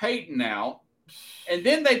Sean Payton now. And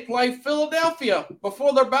then they play Philadelphia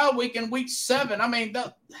before their bye week in week 7. I mean,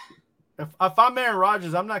 if I'm Aaron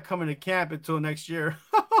Rodgers, I'm not coming to camp until next year.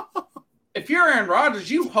 If you're Aaron Rodgers,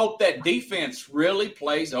 you hope that defense really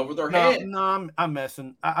plays over their head. No, I'm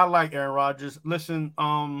messing. I like Aaron Rodgers. Listen,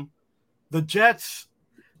 the Jets.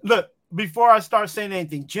 Look, before I start saying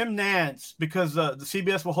anything, Jim Nantz, because the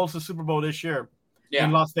CBS will host the Super Bowl this year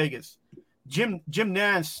in Las Vegas. Jim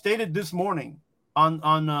Nantz stated this morning on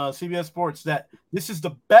CBS Sports that this is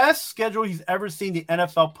the best schedule he's ever seen the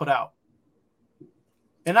NFL put out.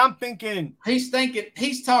 And I'm thinking he's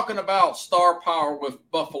talking about star power with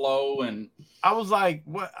Buffalo, and I was like,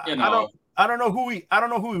 what? I don't know who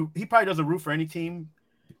he probably doesn't root for any team,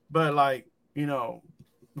 but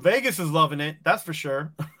Vegas is loving it, that's for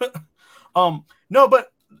sure. No,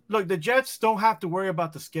 but look, the Jets don't have to worry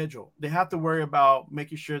about the schedule. They have to worry about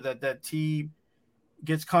making sure that team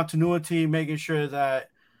gets continuity, making sure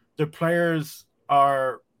that their players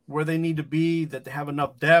are where they need to be, that they have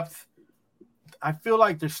enough depth. I feel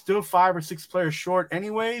like there's still 5 or 6 players short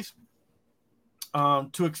anyways.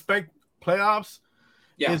 To expect playoffs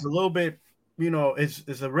is a little bit,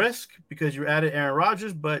 is a risk because you added Aaron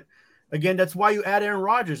Rodgers. But again, that's why you add Aaron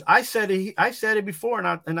Rodgers. I said it before,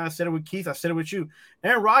 and I said it with Keith. I said it with you.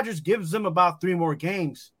 Aaron Rodgers gives them about 3 more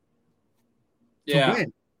games to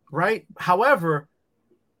win, right? However,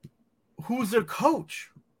 who's their coach?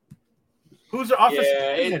 Who's their offensive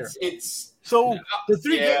coordinator? So the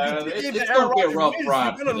 3 games that Aaron Rodgers wins,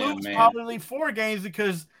 you're going to lose probably 4 games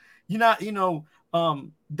because you got to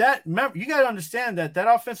understand that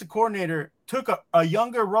offensive coordinator took a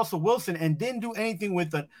younger Russell Wilson and didn't do anything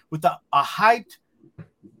with a hyped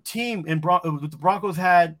team. And the Broncos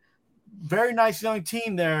had very nice young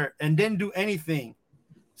team there and didn't do anything.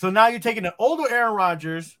 So now you're taking an older Aaron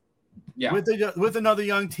Rodgers with another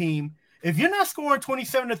young team. If you're not scoring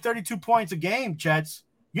 27 to 32 points a game, Jets,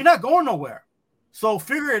 you're not going nowhere. So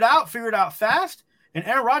figure it out fast. And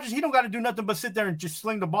Aaron Rodgers, he don't got to do nothing but sit there and just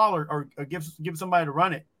sling the ball or give somebody to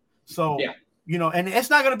run it. So, and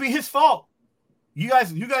it's not going to be his fault. You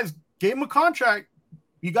guys gave him a contract.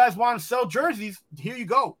 You guys want to sell jerseys. Here you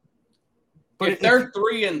go. But if they're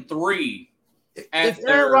 3-3, if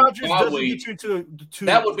Aaron Rodgers doesn't get you to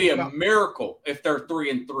that would be a miracle if they're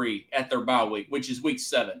 3-3 at their bye week, which is week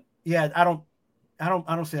 7. Yeah, I don't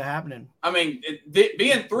see it happening. I mean, being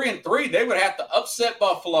 3-3, they would have to upset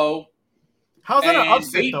Buffalo. How's that an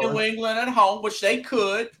upset? Beat New England at home, which they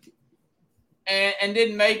could, and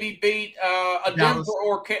then maybe beat a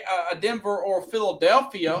Denver or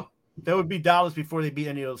Philadelphia. That would beat Dallas before they beat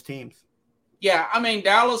any of those teams. Yeah, I mean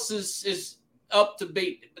Dallas is up to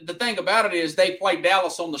beat. The thing about it is they play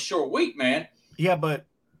Dallas on the short week, man. Yeah, but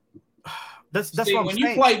That's See, what I'm when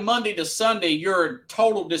saying. you play Monday to Sunday, you're a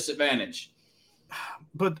total disadvantage.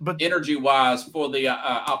 But energy wise for the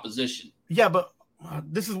opposition. Yeah, but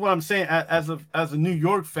this is what I'm saying. As a New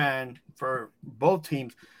York fan for both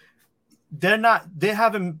teams, they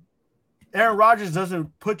haven't. Aaron Rodgers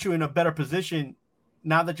doesn't put you in a better position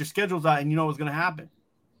now that your schedule's out and you know what's going to happen.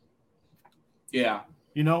 Yeah.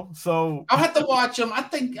 So I'll have to watch them. I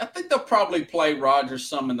think they'll probably play Rodgers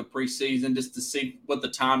some in the preseason just to see what the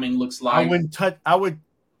timing looks like. I would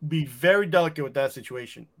be very delicate with that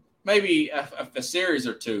situation. Maybe a series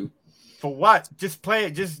or two. For what? Just play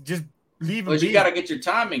it. Just leave him. Because you got to get your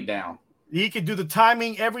timing down. He could do the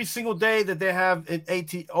timing every single day that they have in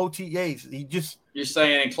OTAs. You're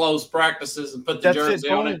saying in closed practices and put the jersey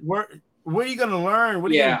on it. Where are you going to learn?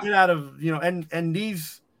 What are you going to get out of and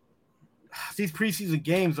these preseason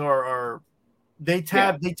games are they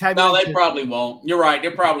tab. No, they probably won't. You're right.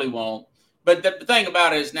 They probably won't. But the thing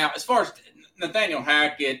about it is now, as far as Nathaniel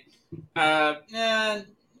Hackett,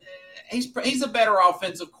 he's a better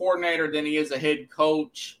offensive coordinator than he is a head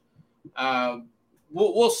coach.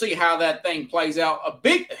 We'll see how that thing plays out.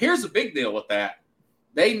 Here's a big deal with that.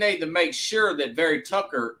 They need to make sure that Barry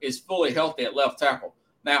Tucker is fully healthy at left tackle.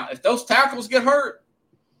 Now, if those tackles get hurt,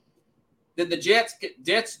 then the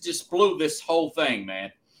Jets just blew this whole thing,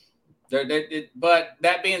 man. But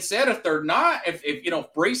that being said, if they're not, if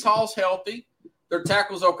Breece Hall's healthy, their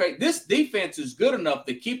tackle's okay. This defense is good enough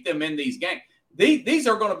to keep them in these games. These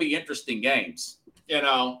are going to be interesting games,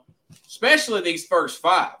 especially these first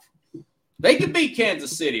 5. They could beat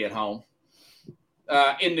Kansas City at home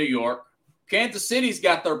in New York. Kansas City's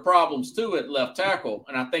got their problems too at left tackle,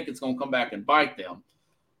 and I think it's going to come back and bite them.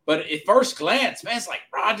 But at first glance, man, it's like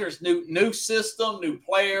Rodgers' new system, new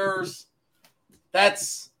players.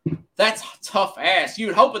 That's tough ass.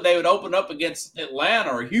 You'd hope that they would open up against Atlanta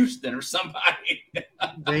or Houston or somebody.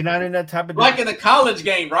 They're not in that type of like in a college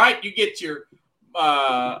game, right? You get your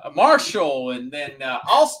Marshall and then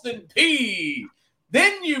Austin P.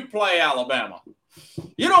 Then you play Alabama.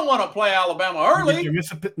 You don't want to play Alabama early.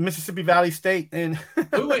 Mississippi Valley State and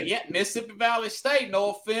Mississippi Valley State.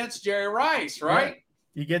 No offense, Jerry Rice, right?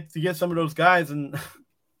 You get some of those guys and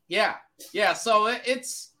yeah. So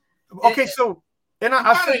it's okay. So and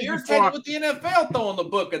I kind of irritated with the NFL throwing the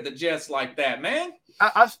book at the Jets like that, man.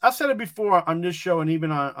 I said it before on this show and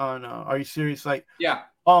even on Are You Serious? Like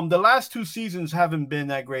the last 2 seasons haven't been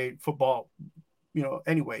that great football.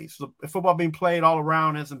 Anyways, the football being played all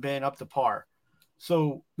around hasn't been up to par.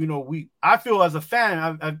 So, I feel as a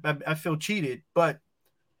fan, I feel cheated, but,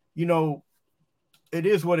 it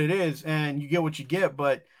is what it is and you get what you get.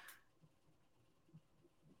 But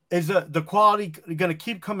is the quality going to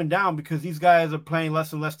keep coming down because these guys are playing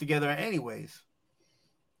less and less together anyways?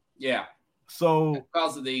 Yeah. So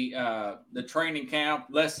because of the training camp,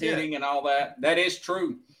 less hitting and all that, that is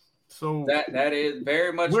true. So that is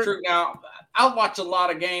very much true. Now, I'll watch a lot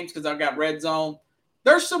of games because I've got Red Zone.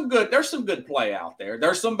 There's some good play out there.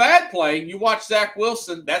 There's some bad play. You watch Zach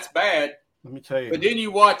Wilson, that's bad. Let me tell you. But then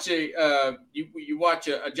you watch a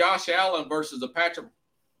Josh Allen versus a Patrick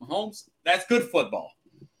Mahomes. That's good football.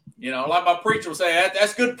 Like my preacher would say,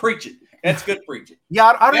 that's good preaching. That's good preaching.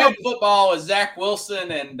 Yeah, I don't know. Football is Zach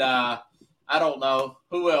Wilson and I don't know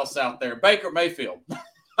who else out there. Baker Mayfield.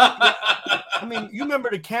 I mean, you remember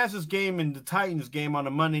the Kansas game and the Titans game on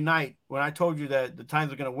a Monday night when I told you that the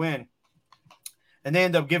Titans are going to win, and they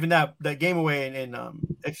end up giving that game away in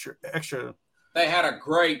extra. They had a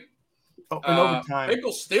great in overtime.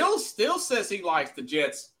 Pickle still says he likes the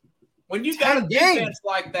Jets. When you got a defense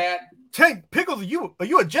like that, 10 Pickles. Are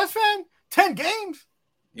you a Jets fan? 10 games.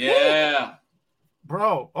 Yeah. Woo.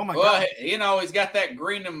 Bro, oh my God! He's got that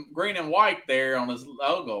green and white there on his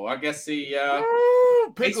logo. I guess he's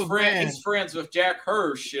friends with Jack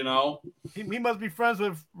Hirsch. He must be friends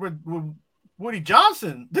with Woody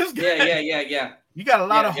Johnson. This guy. Yeah. You got a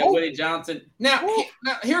lot of hope. Woody Johnson. Now,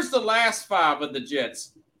 here's the last 5 of the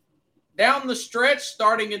Jets. Down the stretch,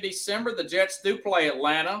 starting in December, the Jets do play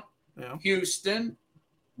Atlanta, Houston,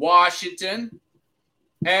 Washington,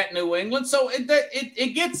 at New England. So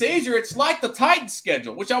it gets easier. It's like the Titans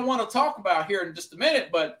schedule, which I want to talk about here in just a minute.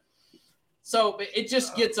 But so it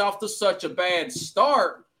just gets off to such a bad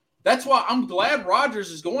start. That's why I'm glad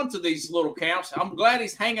Rodgers is going to these little camps. I'm glad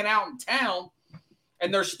he's hanging out in town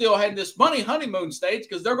and they're still having this money honeymoon stage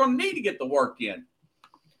because they're going to need to get the work in.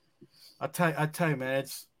 I tell you, man,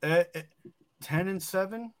 it's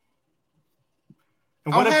 10-7.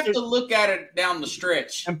 I'll have to look at it down the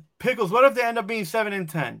stretch. And Pickles, what if they end up being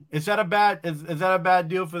 7-10? Is that a bad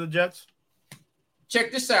deal for the Jets?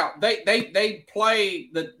 Check this out. They play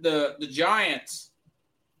the Giants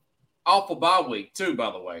off a bye week too,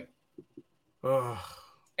 by the way. Ugh.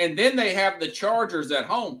 And then they have the Chargers at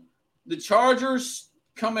home. The Chargers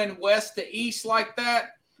coming west to east like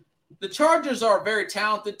that. The Chargers are a very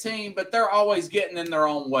talented team, but they're always getting in their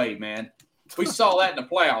own way, man. We saw that in the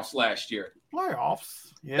playoffs last year.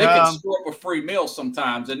 Playoffs? Yeah. They can screw up a free meal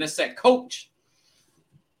sometimes, and it's that coach.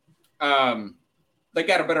 They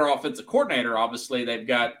got a better offensive coordinator, obviously. They've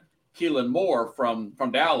got Keelan Moore from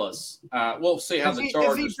Dallas. We'll see how the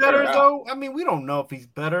Chargers is he better, though? I mean, we don't know if he's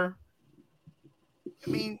better. I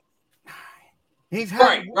mean, he's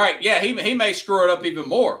right. Yeah, he may screw it up even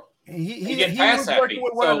more. He was working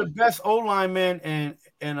with one of the best O linemen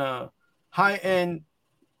and a high end,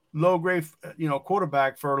 low grade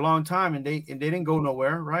quarterback for a long time, and they didn't go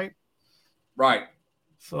nowhere, right? Right.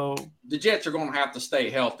 So the Jets are going to have to stay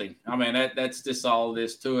healthy. I mean, that's just all it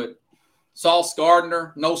is to it. Sauce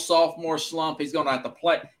Gardner, no sophomore slump. He's going to have to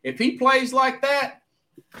play. If he plays like that,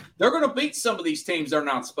 they're going to beat some of these teams. They're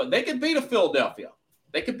not, but they could beat a Philadelphia.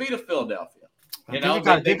 They could beat a Philadelphia. You know,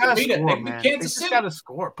 they got to score, man. They just got to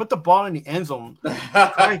score. Put the ball in the end zone.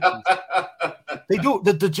 They do.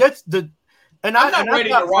 The Jets. And I'm not ready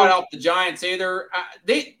to write off the Giants either.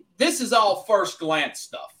 This is all first glance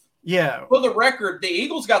stuff. Yeah. For the record, the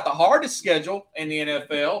Eagles got the hardest schedule in the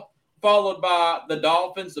NFL, followed by the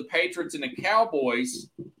Dolphins, the Patriots, and the Cowboys.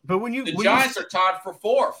 But the Giants are tied for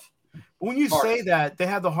fourth. When you say that they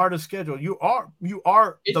have the hardest schedule, you are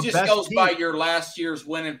it the just best goes team. by your last year's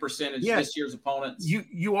winning percentage, this year's opponents.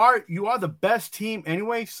 You are the best team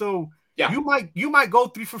anyway, so you might go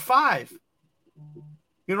 3 for 5,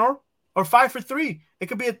 or 5 for 3. It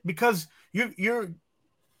could be because you're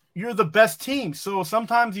the best team. So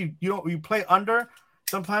sometimes you play under,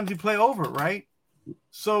 sometimes you play over, right?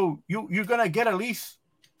 So you're gonna get at least.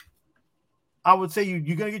 I would say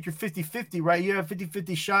you're going to get your 50-50, right? You have a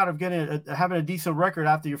 50-50 shot of having a decent record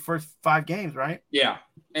after your first 5 games, right? Yeah.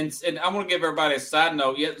 And I'm going to give everybody a side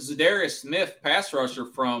note. Zadarius Smith, pass rusher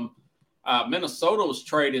from Minnesota, was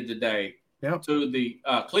traded today to the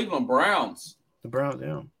Cleveland Browns. The Browns,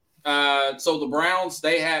 yeah. So the Browns,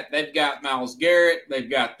 they've got Myles Garrett. They've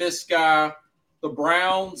got this guy. The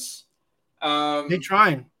Browns. They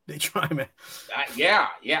trying, man. Yeah.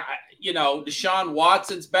 Deshaun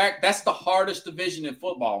Watson's back. That's the hardest division in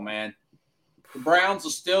football, man. The Browns, the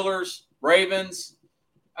Steelers, Ravens,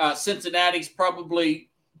 Cincinnati's probably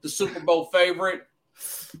the Super Bowl favorite.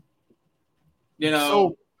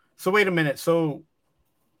 So wait a minute. So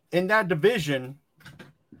in that division,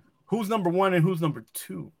 who's number 1 and who's number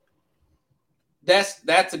 2?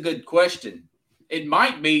 That's a good question. It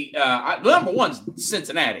might be number 1's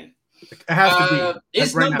Cincinnati. It has to be.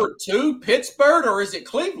 Is right number 2 Pittsburgh or is it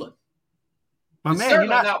Cleveland? My man, certainly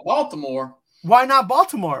not Baltimore. Why not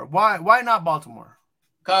Baltimore? Why not Baltimore?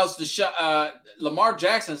 Because Lamar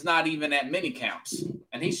Jackson's not even at mini camps,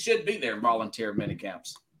 and he should be there in volunteer mini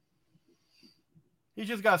camps. He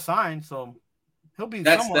just got signed, so he'll be.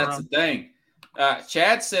 That's the thing.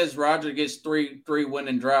 Chad says Roger gets three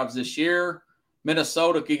winning drives this year.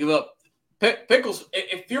 Minnesota can give up. Pickles,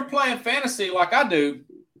 if you're playing fantasy like I do,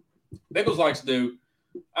 Pickles likes to do.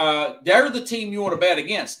 They're the team you want to bet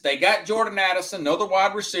against. They got Jordan Addison, another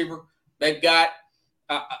wide receiver. They've got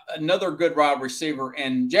another good wide receiver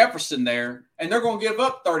in Jefferson there, and they're going to give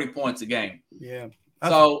up 30 points a game. Yeah.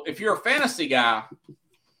 So if you're a fantasy guy,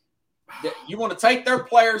 you want to take their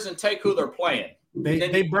players and take who they're playing.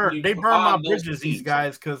 They burn my bridges, these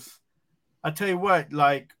guys, because I tell you what,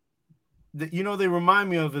 they remind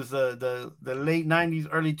me of is the late 90s,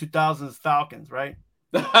 early 2000s Falcons, right?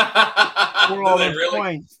 For all those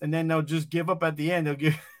points, and then they'll just give up at the end. They'll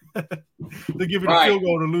give you the field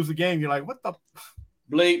goal to lose the game. You're like, what the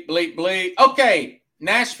bleep, bleep, bleep. Okay,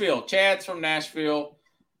 Nashville. Chad's from Nashville.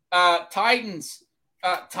 Titans.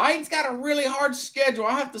 Titans got a really hard schedule.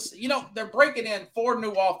 I have to, they're breaking in 4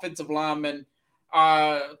 new offensive linemen,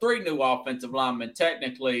 3 new offensive linemen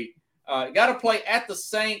technically. Got to play at the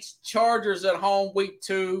Saints, Chargers at home week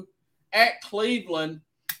 2, at Cleveland.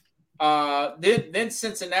 Then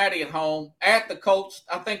Cincinnati at home, at the Colts.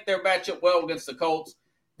 I think they're matched up well against the Colts.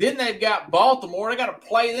 Then they've got Baltimore. They got to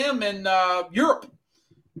play them in Europe,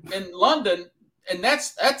 in London, and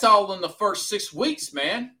that's all in the first 6 weeks,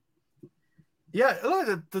 man. Yeah,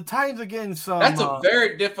 look, the Titans are getting some. That's a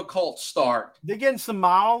very difficult start. They're getting some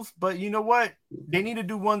miles, but you know what? They need to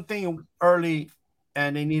do one thing early,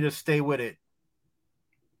 and they need to stay with it.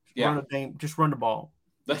 Yeah, just run the ball.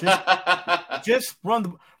 Just run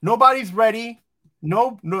the. Nobody's ready.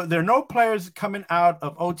 No, there are no players coming out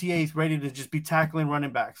of OTAs ready to just be tackling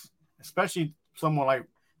running backs, especially someone like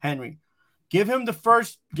Henry. Give him the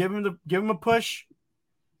first. Give him a push.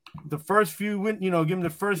 The first few, give him the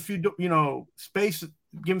first few, space.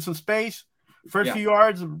 Give him some space. First few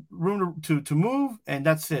yards, room to move, and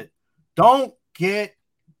that's it. Don't get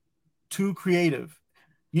too creative.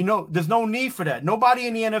 There's no need for that. Nobody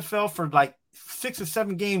in the NFL for like 6 or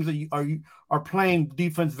 7 games that are playing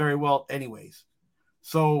defense very well anyways.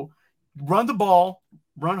 So run the ball,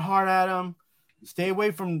 run hard at them, stay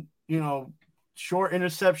away from, short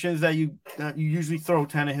interceptions that you usually throw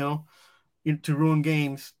Tannehill to ruin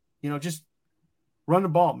games. Just run the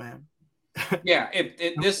ball, man. Yeah,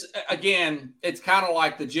 this again, it's kind of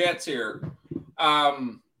like the Jets here.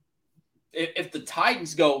 If the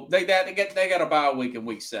Titans go, they got a bye week in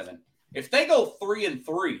week 7. If they go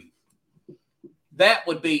 3-3, that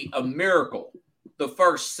would be a miracle. The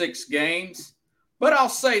first 6 games, but I'll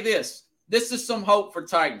say this is some hope for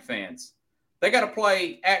Titan fans. They got to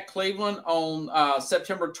play at Cleveland on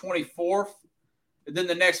September 24th. And then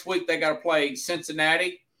the next week they got to play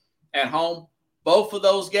Cincinnati at home. Both of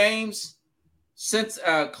those games, since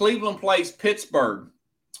Cleveland plays Pittsburgh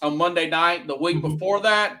on Monday night, the week before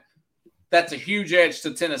that, that's a huge edge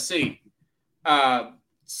to Tennessee.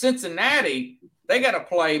 Cincinnati, they got to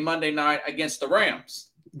play Monday night against the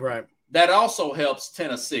Rams. Right. That also helps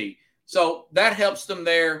Tennessee. So that helps them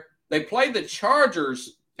there. They play the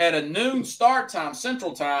Chargers at a noon start time,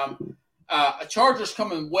 Central Time. Chargers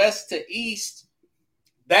coming west to east.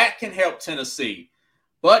 That can help Tennessee.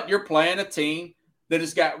 But you're playing a team that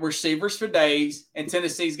has got receivers for days, and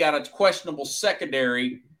Tennessee's got a questionable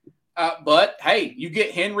secondary. But, hey, you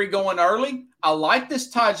get Henry going early. I like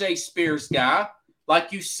this Tajay Spears guy.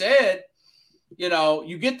 Like you said,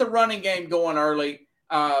 you get the running game going early.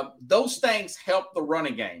 Those things help the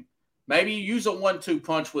running game. Maybe you use a 1-2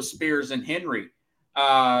 punch with Spears and Henry.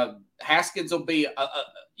 Haskins will be,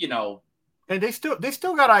 And they still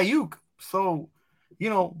got Ayuk. So,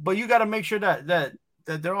 but you got to make sure that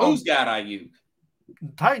they're all. Who's got Ayuk?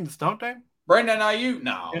 Titans, don't they? Brandon Ayuk?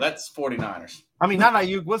 No, that's 49ers. I mean, not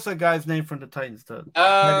Ayuk. What's the guy's name from the Titans?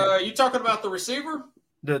 You talking about the receiver?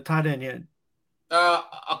 The tight end, yeah.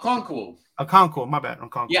 Okonkwo. My bad.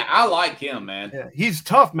 Okonkwo. Yeah, I like him, man. Yeah, he's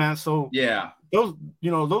tough, man. So yeah, those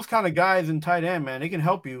kind of guys in tight end, man, they can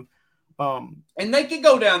help you. And they can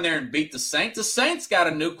go down there and beat the Saints. The Saints got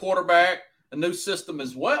a new quarterback, a new system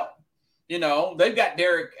as well. They've got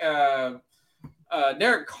Derek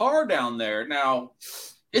Carr down there. Now,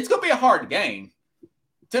 it's going to be a hard game.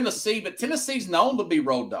 But Tennessee's known to be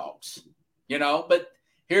road dogs, But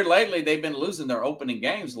here lately, they've been losing their opening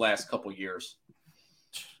games the last couple years.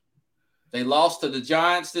 They lost to the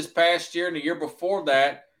Giants this past year, and the year before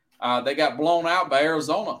that, they got blown out by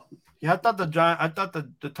Arizona. Yeah, I thought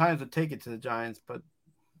the Titans would take it to the Giants, but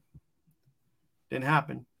didn't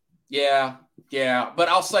happen. Yeah. But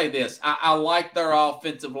I'll say this. I like their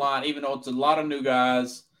offensive line, even though it's a lot of new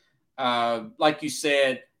guys. Like you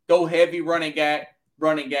said, go heavy running game.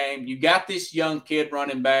 You got this young kid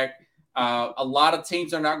running back. A lot of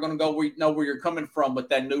teams are not going to know where you're coming from with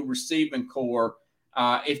that new receiving core.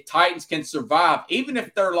 If Titans can survive, even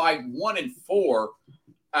if they're like 1-4,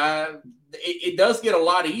 it does get a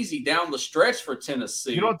lot easy down the stretch for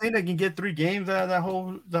Tennessee. You don't think they can get 3 games out of that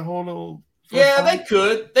whole little? Yeah, they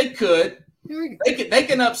could. They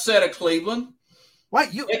can upset a Cleveland.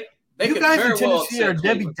 What you guys in Tennessee are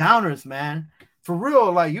Debbie Downers, man. For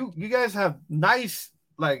real, like you guys have nice,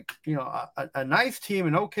 a nice team,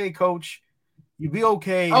 an okay coach. You be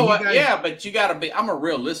okay. Oh, yeah, but you got to be. I'm a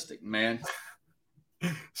realistic man.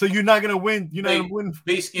 So you're not gonna win. You're not gonna win.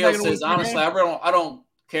 B-Scale says honestly, I don't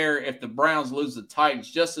care if the Browns lose the Titans,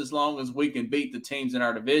 just as long as we can beat the teams in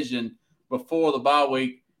our division before the bye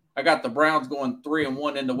week. I got the Browns going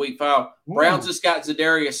 3-1 into week 5. Ooh. Browns just got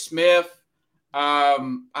Zadarius Smith.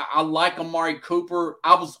 I like Amari Cooper.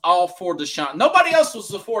 I was all for Deshaun. Nobody else was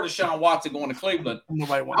for Deshaun Watson going to Cleveland.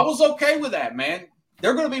 I was okay with that, man.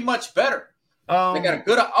 They're going to be much better. They got a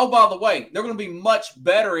good. Oh, by the way, they're going to be much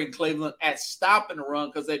better in Cleveland at stopping the run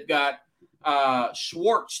because they've got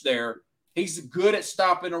Schwartz there. He's good at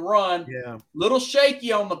stopping a run. Yeah, little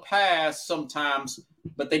shaky on the pass sometimes,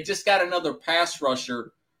 but they just got another pass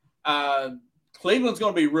rusher. Cleveland's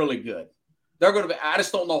going to be really good. They're going to be. I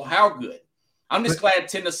just don't know how good. I'm just glad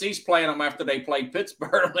Tennessee's playing them after they played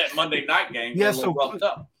Pittsburgh on that Monday night game. Yeah, so roughed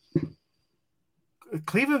up.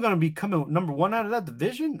 Cleveland going to be coming number 1 out of that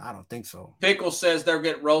division? I don't think so. Pickle says they're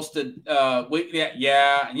getting roasted.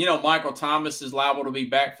 Yeah. And, Michael Thomas is liable to be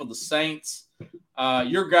back for the Saints.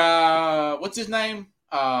 Your guy, what's his name?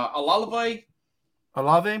 Olave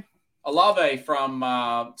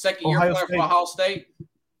from second year player from Ohio State.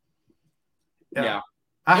 Yeah.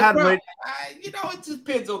 It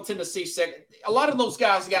depends on Tennessee. A lot of those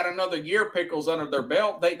guys got another year, Pickles, under their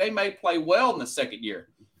belt. They may play well in the second year.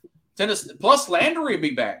 Tennessee plus Landry will be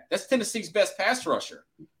back. That's Tennessee's best pass rusher.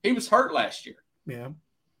 He was hurt last year. Yeah.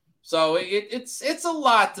 So it's a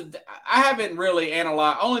lot. I haven't really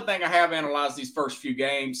analyzed. Only thing I have analyzed these first few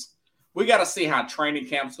games. We got to see how training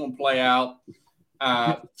camp's going to play out.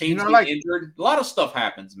 Teams get injured. A lot of stuff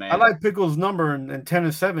happens, man. I like Pickles' number in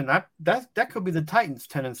 10-7. That could be the Titans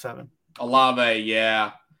 10-7. Olave,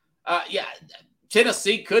 yeah.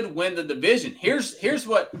 Tennessee could win the division. Here's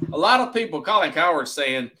what a lot of people, Colin Cowherd,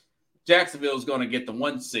 saying Jacksonville is going to get the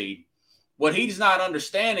 1 seed. What he's not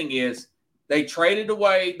understanding is they traded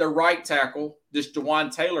away the right tackle, this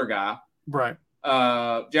Jawan Taylor guy. Right.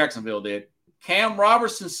 Jacksonville did. Cam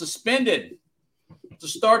Robertson suspended to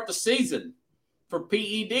start the season for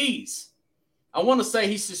PEDs. I want to say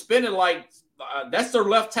he's suspended that's their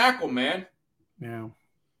left tackle, man. Yeah.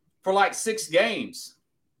 For 6 games.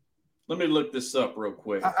 Let me look this up real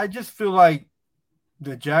quick. I just feel like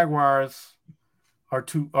the Jaguars are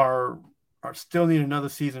still need another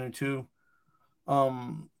season or two.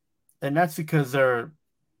 And that's because they're,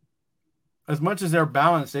 as much as they're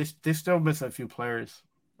balanced, they still missing a few players.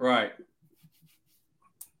 Right.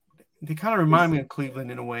 They kind of remind me of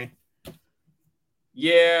Cleveland in a way.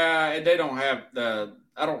 Yeah, they don't have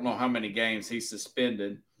I don't know how many games he's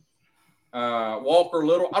suspended. Walker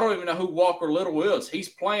Little, I don't even know who Walker Little is. He's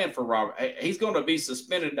playing for Robert. He's going to be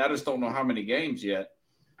suspended. I just don't know how many games yet.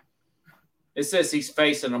 It says he's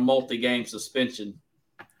facing a multi-game suspension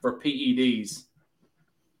for PEDs.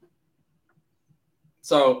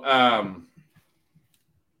 So,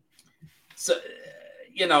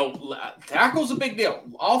 tackle's a big deal.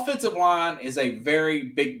 Offensive line is a very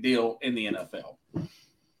big deal in the NFL.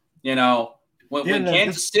 When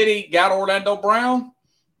Kansas City got Orlando Brown,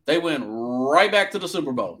 they went right back to the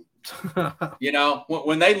Super Bowl.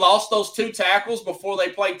 When they lost those 2 tackles before they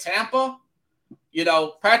played Tampa,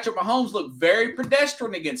 Patrick Mahomes looked very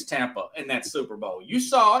pedestrian against Tampa in that Super Bowl. You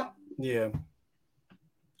saw it. Yeah.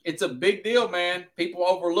 It's a big deal, man. People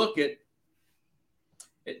overlook it.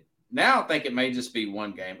 Now I think it may just be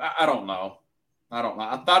 1 game. I don't know.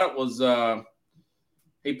 I thought it was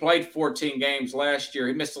he played 14 games last year.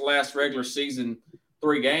 He missed the last regular season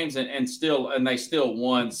 3 games and they still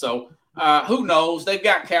won. So who knows? They've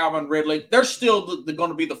got Calvin Ridley. They're still going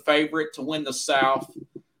to be the favorite to win the South.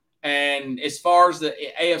 And as far as the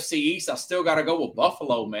AFC East, I still got to go with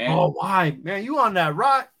Buffalo, man. Oh, why? Man, you on that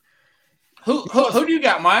rock. Who do you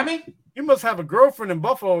got, Miami? You must have a girlfriend in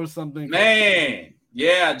Buffalo or something. Man,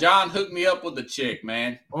 yeah, John hooked me up with the chick,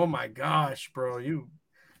 man. Oh, my gosh, bro.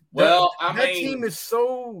 That team is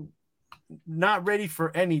so not ready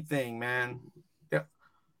for anything, man.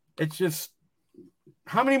 It's just,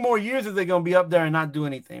 how many more years are they going to be up there and not do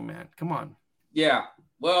anything, man? Come on. Yeah.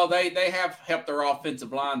 Well, they have helped their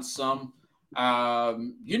offensive line some.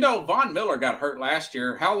 Von Miller got hurt last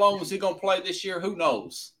year. How long is he going to play this year? Who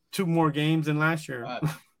knows? 2 more games than last year.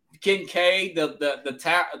 Kincaid, that's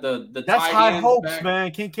high hopes,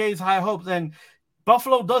 man. Kincaid's high hopes, and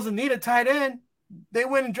Buffalo doesn't need a tight end. They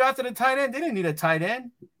went and drafted a tight end. They didn't need a tight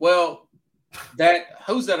end. Well,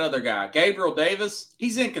 who's that other guy? Gabriel Davis.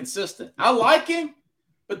 He's inconsistent. I like him,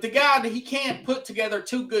 but the guy, he can't put together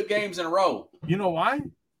 2 good games in a row. You know why?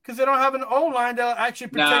 Because they don't have an O-line that actually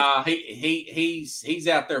protect. Nah, he's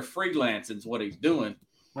out there freelancing is what he's doing.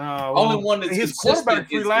 Well, only one that's his quarterback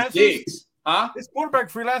freelances. Diggs. Huh? His quarterback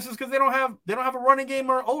freelances because they don't have a running game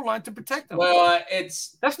or O-line to protect them. Well,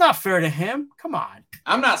 that's not fair to him. Come on.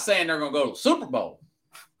 I'm not saying they're going to go to the Super Bowl.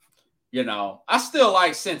 I still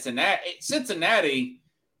like Cincinnati. Cincinnati,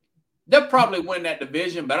 they'll probably win that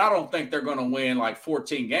division, but I don't think they're going to win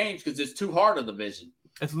 14 games because it's too hard a division.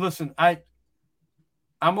 Listen,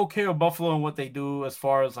 I'm okay with Buffalo and what they do as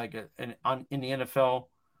far as in the NFL.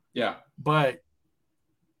 Yeah. But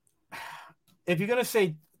if you're going to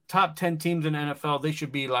say top 10 teams in the NFL, they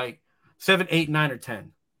should be 7, 8, 9, or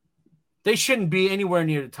 10. They shouldn't be anywhere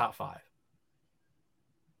near the top 5.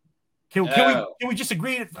 Can we just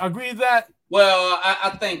agree to that? Well,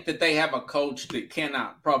 I think that they have a coach that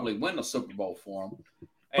cannot probably win a Super Bowl for them,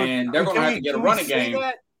 and they're going to have to get a running game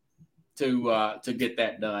to get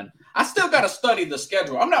that done. I still got to study the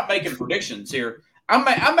schedule. I'm not making predictions here.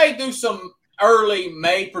 I may do some early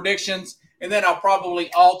May predictions, and then I'll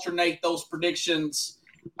probably alternate those predictions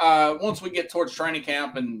once we get towards training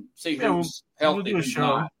camp and see who's healthy and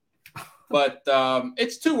not. But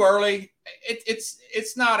it's too early.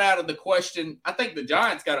 It's not out of the question. I think the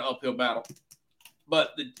Giants got an uphill battle.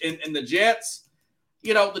 But in the Jets,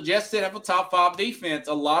 the Jets did have a top 5 defense.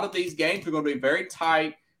 A lot of these games are going to be very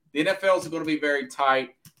tight. The NFLs are going to be very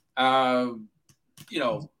tight.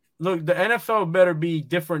 Look, the NFL better be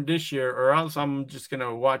different this year, or else I'm just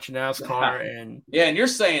gonna watch NASCAR and yeah. And you're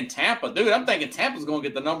saying Tampa, dude? I'm thinking Tampa's going to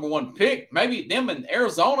get the #1 pick. Maybe them in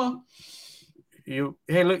Arizona.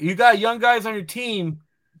 Hey, look, you got young guys on your team.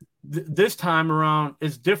 This time around,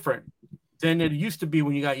 it's different than it used to be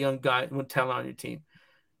when you got young guys with talent on your team.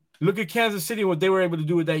 Look at Kansas City, what they were able to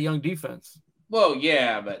do with that young defense. Well,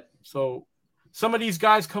 yeah, but so some of these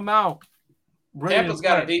guys come out. Tampa's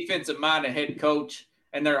got a defensive-minded head coach,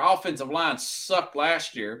 and their offensive line sucked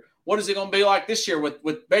last year. What is it going to be like this year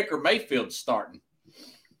with Baker Mayfield starting?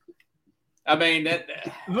 I mean,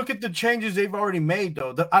 look at the changes they've already made,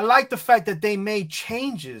 though. I like the fact that they made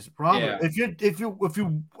changes, brother. Yeah. If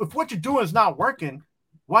what you're doing is not working,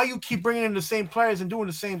 why you keep bringing in the same players and doing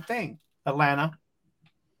the same thing, Atlanta?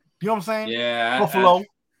 You know what I'm saying? Yeah. Buffalo.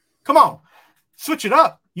 Come on, switch it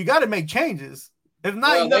up. You got to make changes. If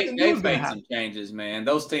not, they've made some changes, man.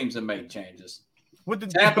 Those teams have made changes.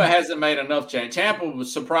 Tampa hasn't made enough change. Tampa would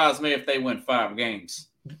surprise me if they win 5 games.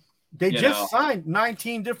 They just signed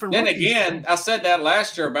 19 different. Then again, I said that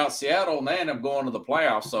last year about Seattle, and they ended up going to the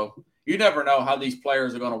playoffs. So you never know how these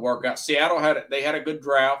players are going to work out. Seattle had a good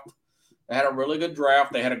draft. They had a really good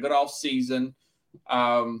draft. They had a good offseason.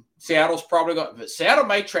 Seattle's probably going. Seattle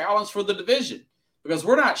may challenge for the division because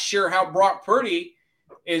we're not sure how Brock Purdy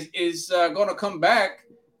is going to come back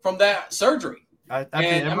from that surgery. I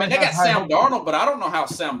mean, they got Sam Darnold, but I don't know how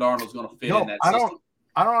Sam Darnold's going to fit in that system.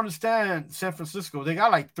 I don't understand San Francisco. They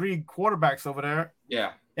got like 3 quarterbacks over there.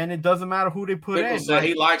 Yeah. And it doesn't matter who they put in. Said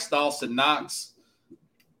he likes Dawson Knox.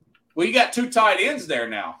 Well, you got 2 tight ends there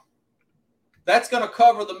now. That's going to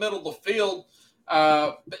cover the middle of the field.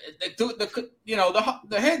 The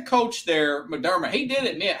head coach there, McDermott, he did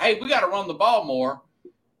admit, hey, we got to run the ball more.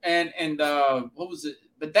 And what was it?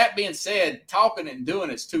 But that being said, talking and doing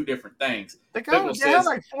it's 2 different things. They have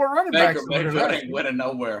like 4 running backs. Baker ain't winning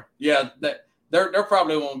nowhere. Yeah, they're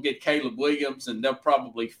probably won't get Caleb Williams, and they'll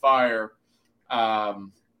probably fire.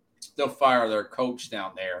 They'll fire their coach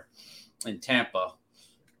down there in Tampa.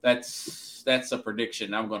 That's a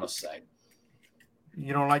prediction I'm going to say.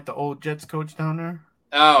 You don't like the old Jets coach down there?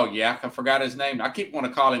 Oh yeah, I forgot his name. I keep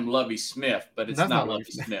wanting to call him Lovie Smith, but it's not Lovie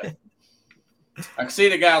Smith. I can see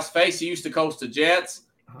the guy's face. He used to coach the Jets.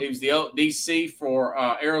 He was the DC for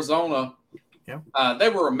Arizona. Yep. They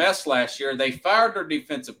were a mess last year. They fired their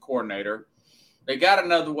defensive coordinator. They got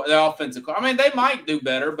the offensive. I mean, they might do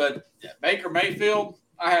better, but Baker Mayfield,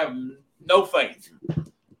 I have no faith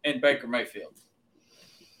in Baker Mayfield.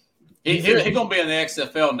 He's going to be in the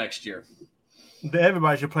XFL next year.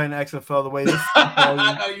 Everybody should play in the XFL the way this.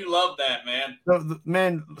 I know you love that, man.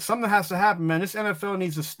 Man, something has to happen, man. This NFL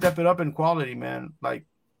needs to step it up in quality, man. Like,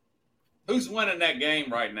 who's winning that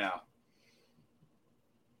game right now?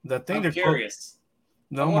 I'm curious.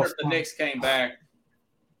 I wonder if the Knicks came back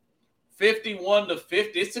 51-50.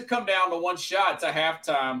 It's to come down to 1 shot to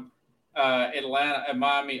halftime. Atlanta and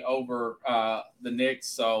Miami over the Knicks.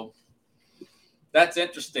 So that's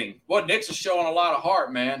interesting. Well, Knicks are showing a lot of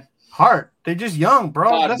heart, man. Heart. They're just young, bro.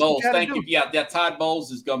 Todd Bowles, thank you. Yeah, Todd Bowles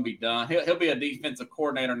is going to be done. He'll be a defensive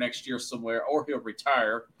coordinator next year somewhere, or he'll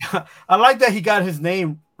retire. I like that he got his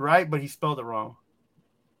name right, but he spelled it wrong.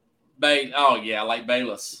 Like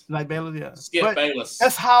Bayless. Like Bayless, yeah. Skip Bayless.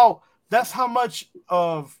 That's how much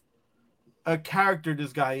of a character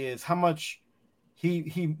this guy is. How much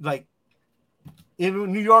he like.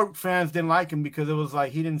 Even New York fans didn't like him because it was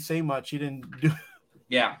like he didn't say much. He didn't do.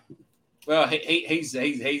 Yeah. Well, he's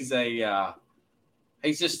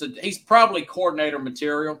probably coordinator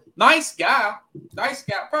material. Nice guy.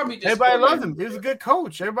 Probably just everybody loved him. He was a good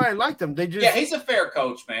coach. Everybody liked him. He's a fair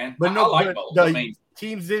coach, man. But I like both. I mean,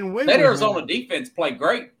 teams didn't win. That Arizona defense played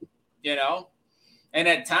great, and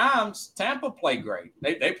at times Tampa played great.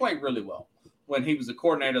 They played really well when he was a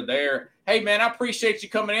coordinator there. Hey man, I appreciate you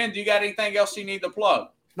coming in. Do you got anything else you need to plug?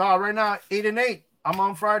 No, right now 8-8. I'm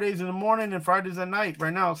on Fridays in the morning and Fridays at night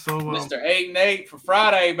right now. So Mr. 8-8 for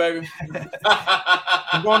Friday, baby.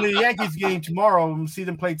 I'm going to the Yankees game tomorrow. I'm see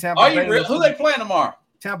them play Tampa Bay. Are you real? Who they playing tomorrow?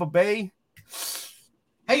 Tampa Bay.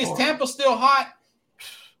 Hey, is Tampa still hot?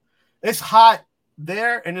 It's hot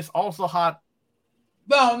there, and it's also hot.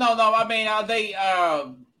 No. I mean, are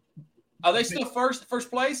they still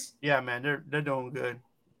first Place? Yeah, man, they're doing good.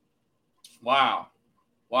 Wow.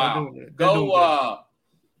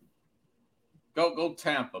 Go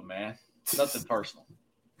Tampa, man. Nothing personal.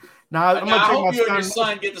 Now, I hope you and your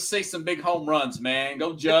son get to see some big home runs, man.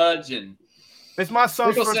 Go Judge and. It's my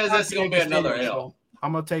son's first says that's going to be another L. So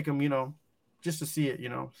I'm gonna take him, just to see it,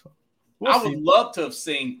 So I would love to have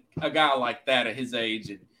seen a guy like that at his age,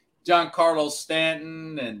 and Giancarlo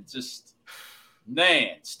Stanton, and just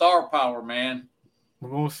star power, man. We're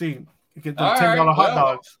gonna see. You get them All $10 right. hot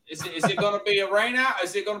dogs. Is it going to be a rain out?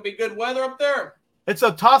 Is it going to be good weather up there? It's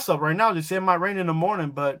a toss up right now. They say it might rain in the morning,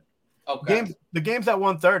 but the game's at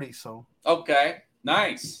 1:30. So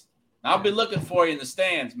nice. I'll be looking for you in the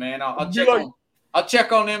stands, man. I'll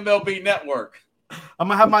check on MLB Network. I'm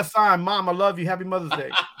gonna have my sign, Mom, I love you. Happy Mother's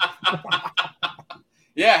Day.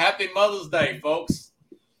 Yeah, happy Mother's Day, folks.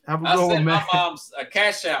 I sent my mom's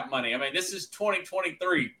cash out money. I mean, this is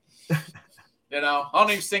 2023. I don't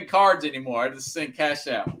even send cards anymore. I just send cash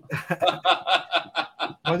out.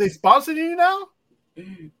 Are they sponsoring you now?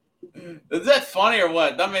 Is that funny or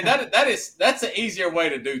what? I mean, that's an easier way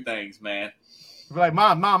to do things, man. Like,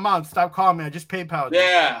 mom, stop calling me. I just PayPal.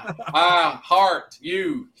 Yeah, heart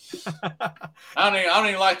you. I don't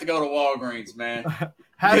even like to go to Walgreens, man.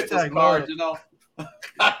 Hashtag cards,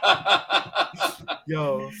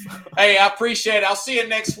 Yo. Hey, I appreciate it. I'll see you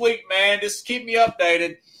next week, man. Just keep me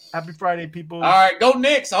updated. Happy Friday, people. All right, go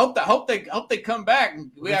Knicks. I hope they come back.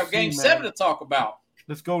 We have Game 7 to talk about.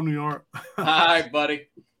 Let's go, New York. All right, buddy.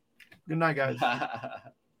 Good night, guys.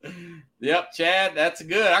 Yep, Chad, that's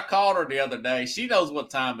good. I called her the other day. She knows what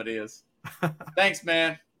time it is. Thanks,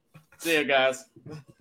 man. See you guys.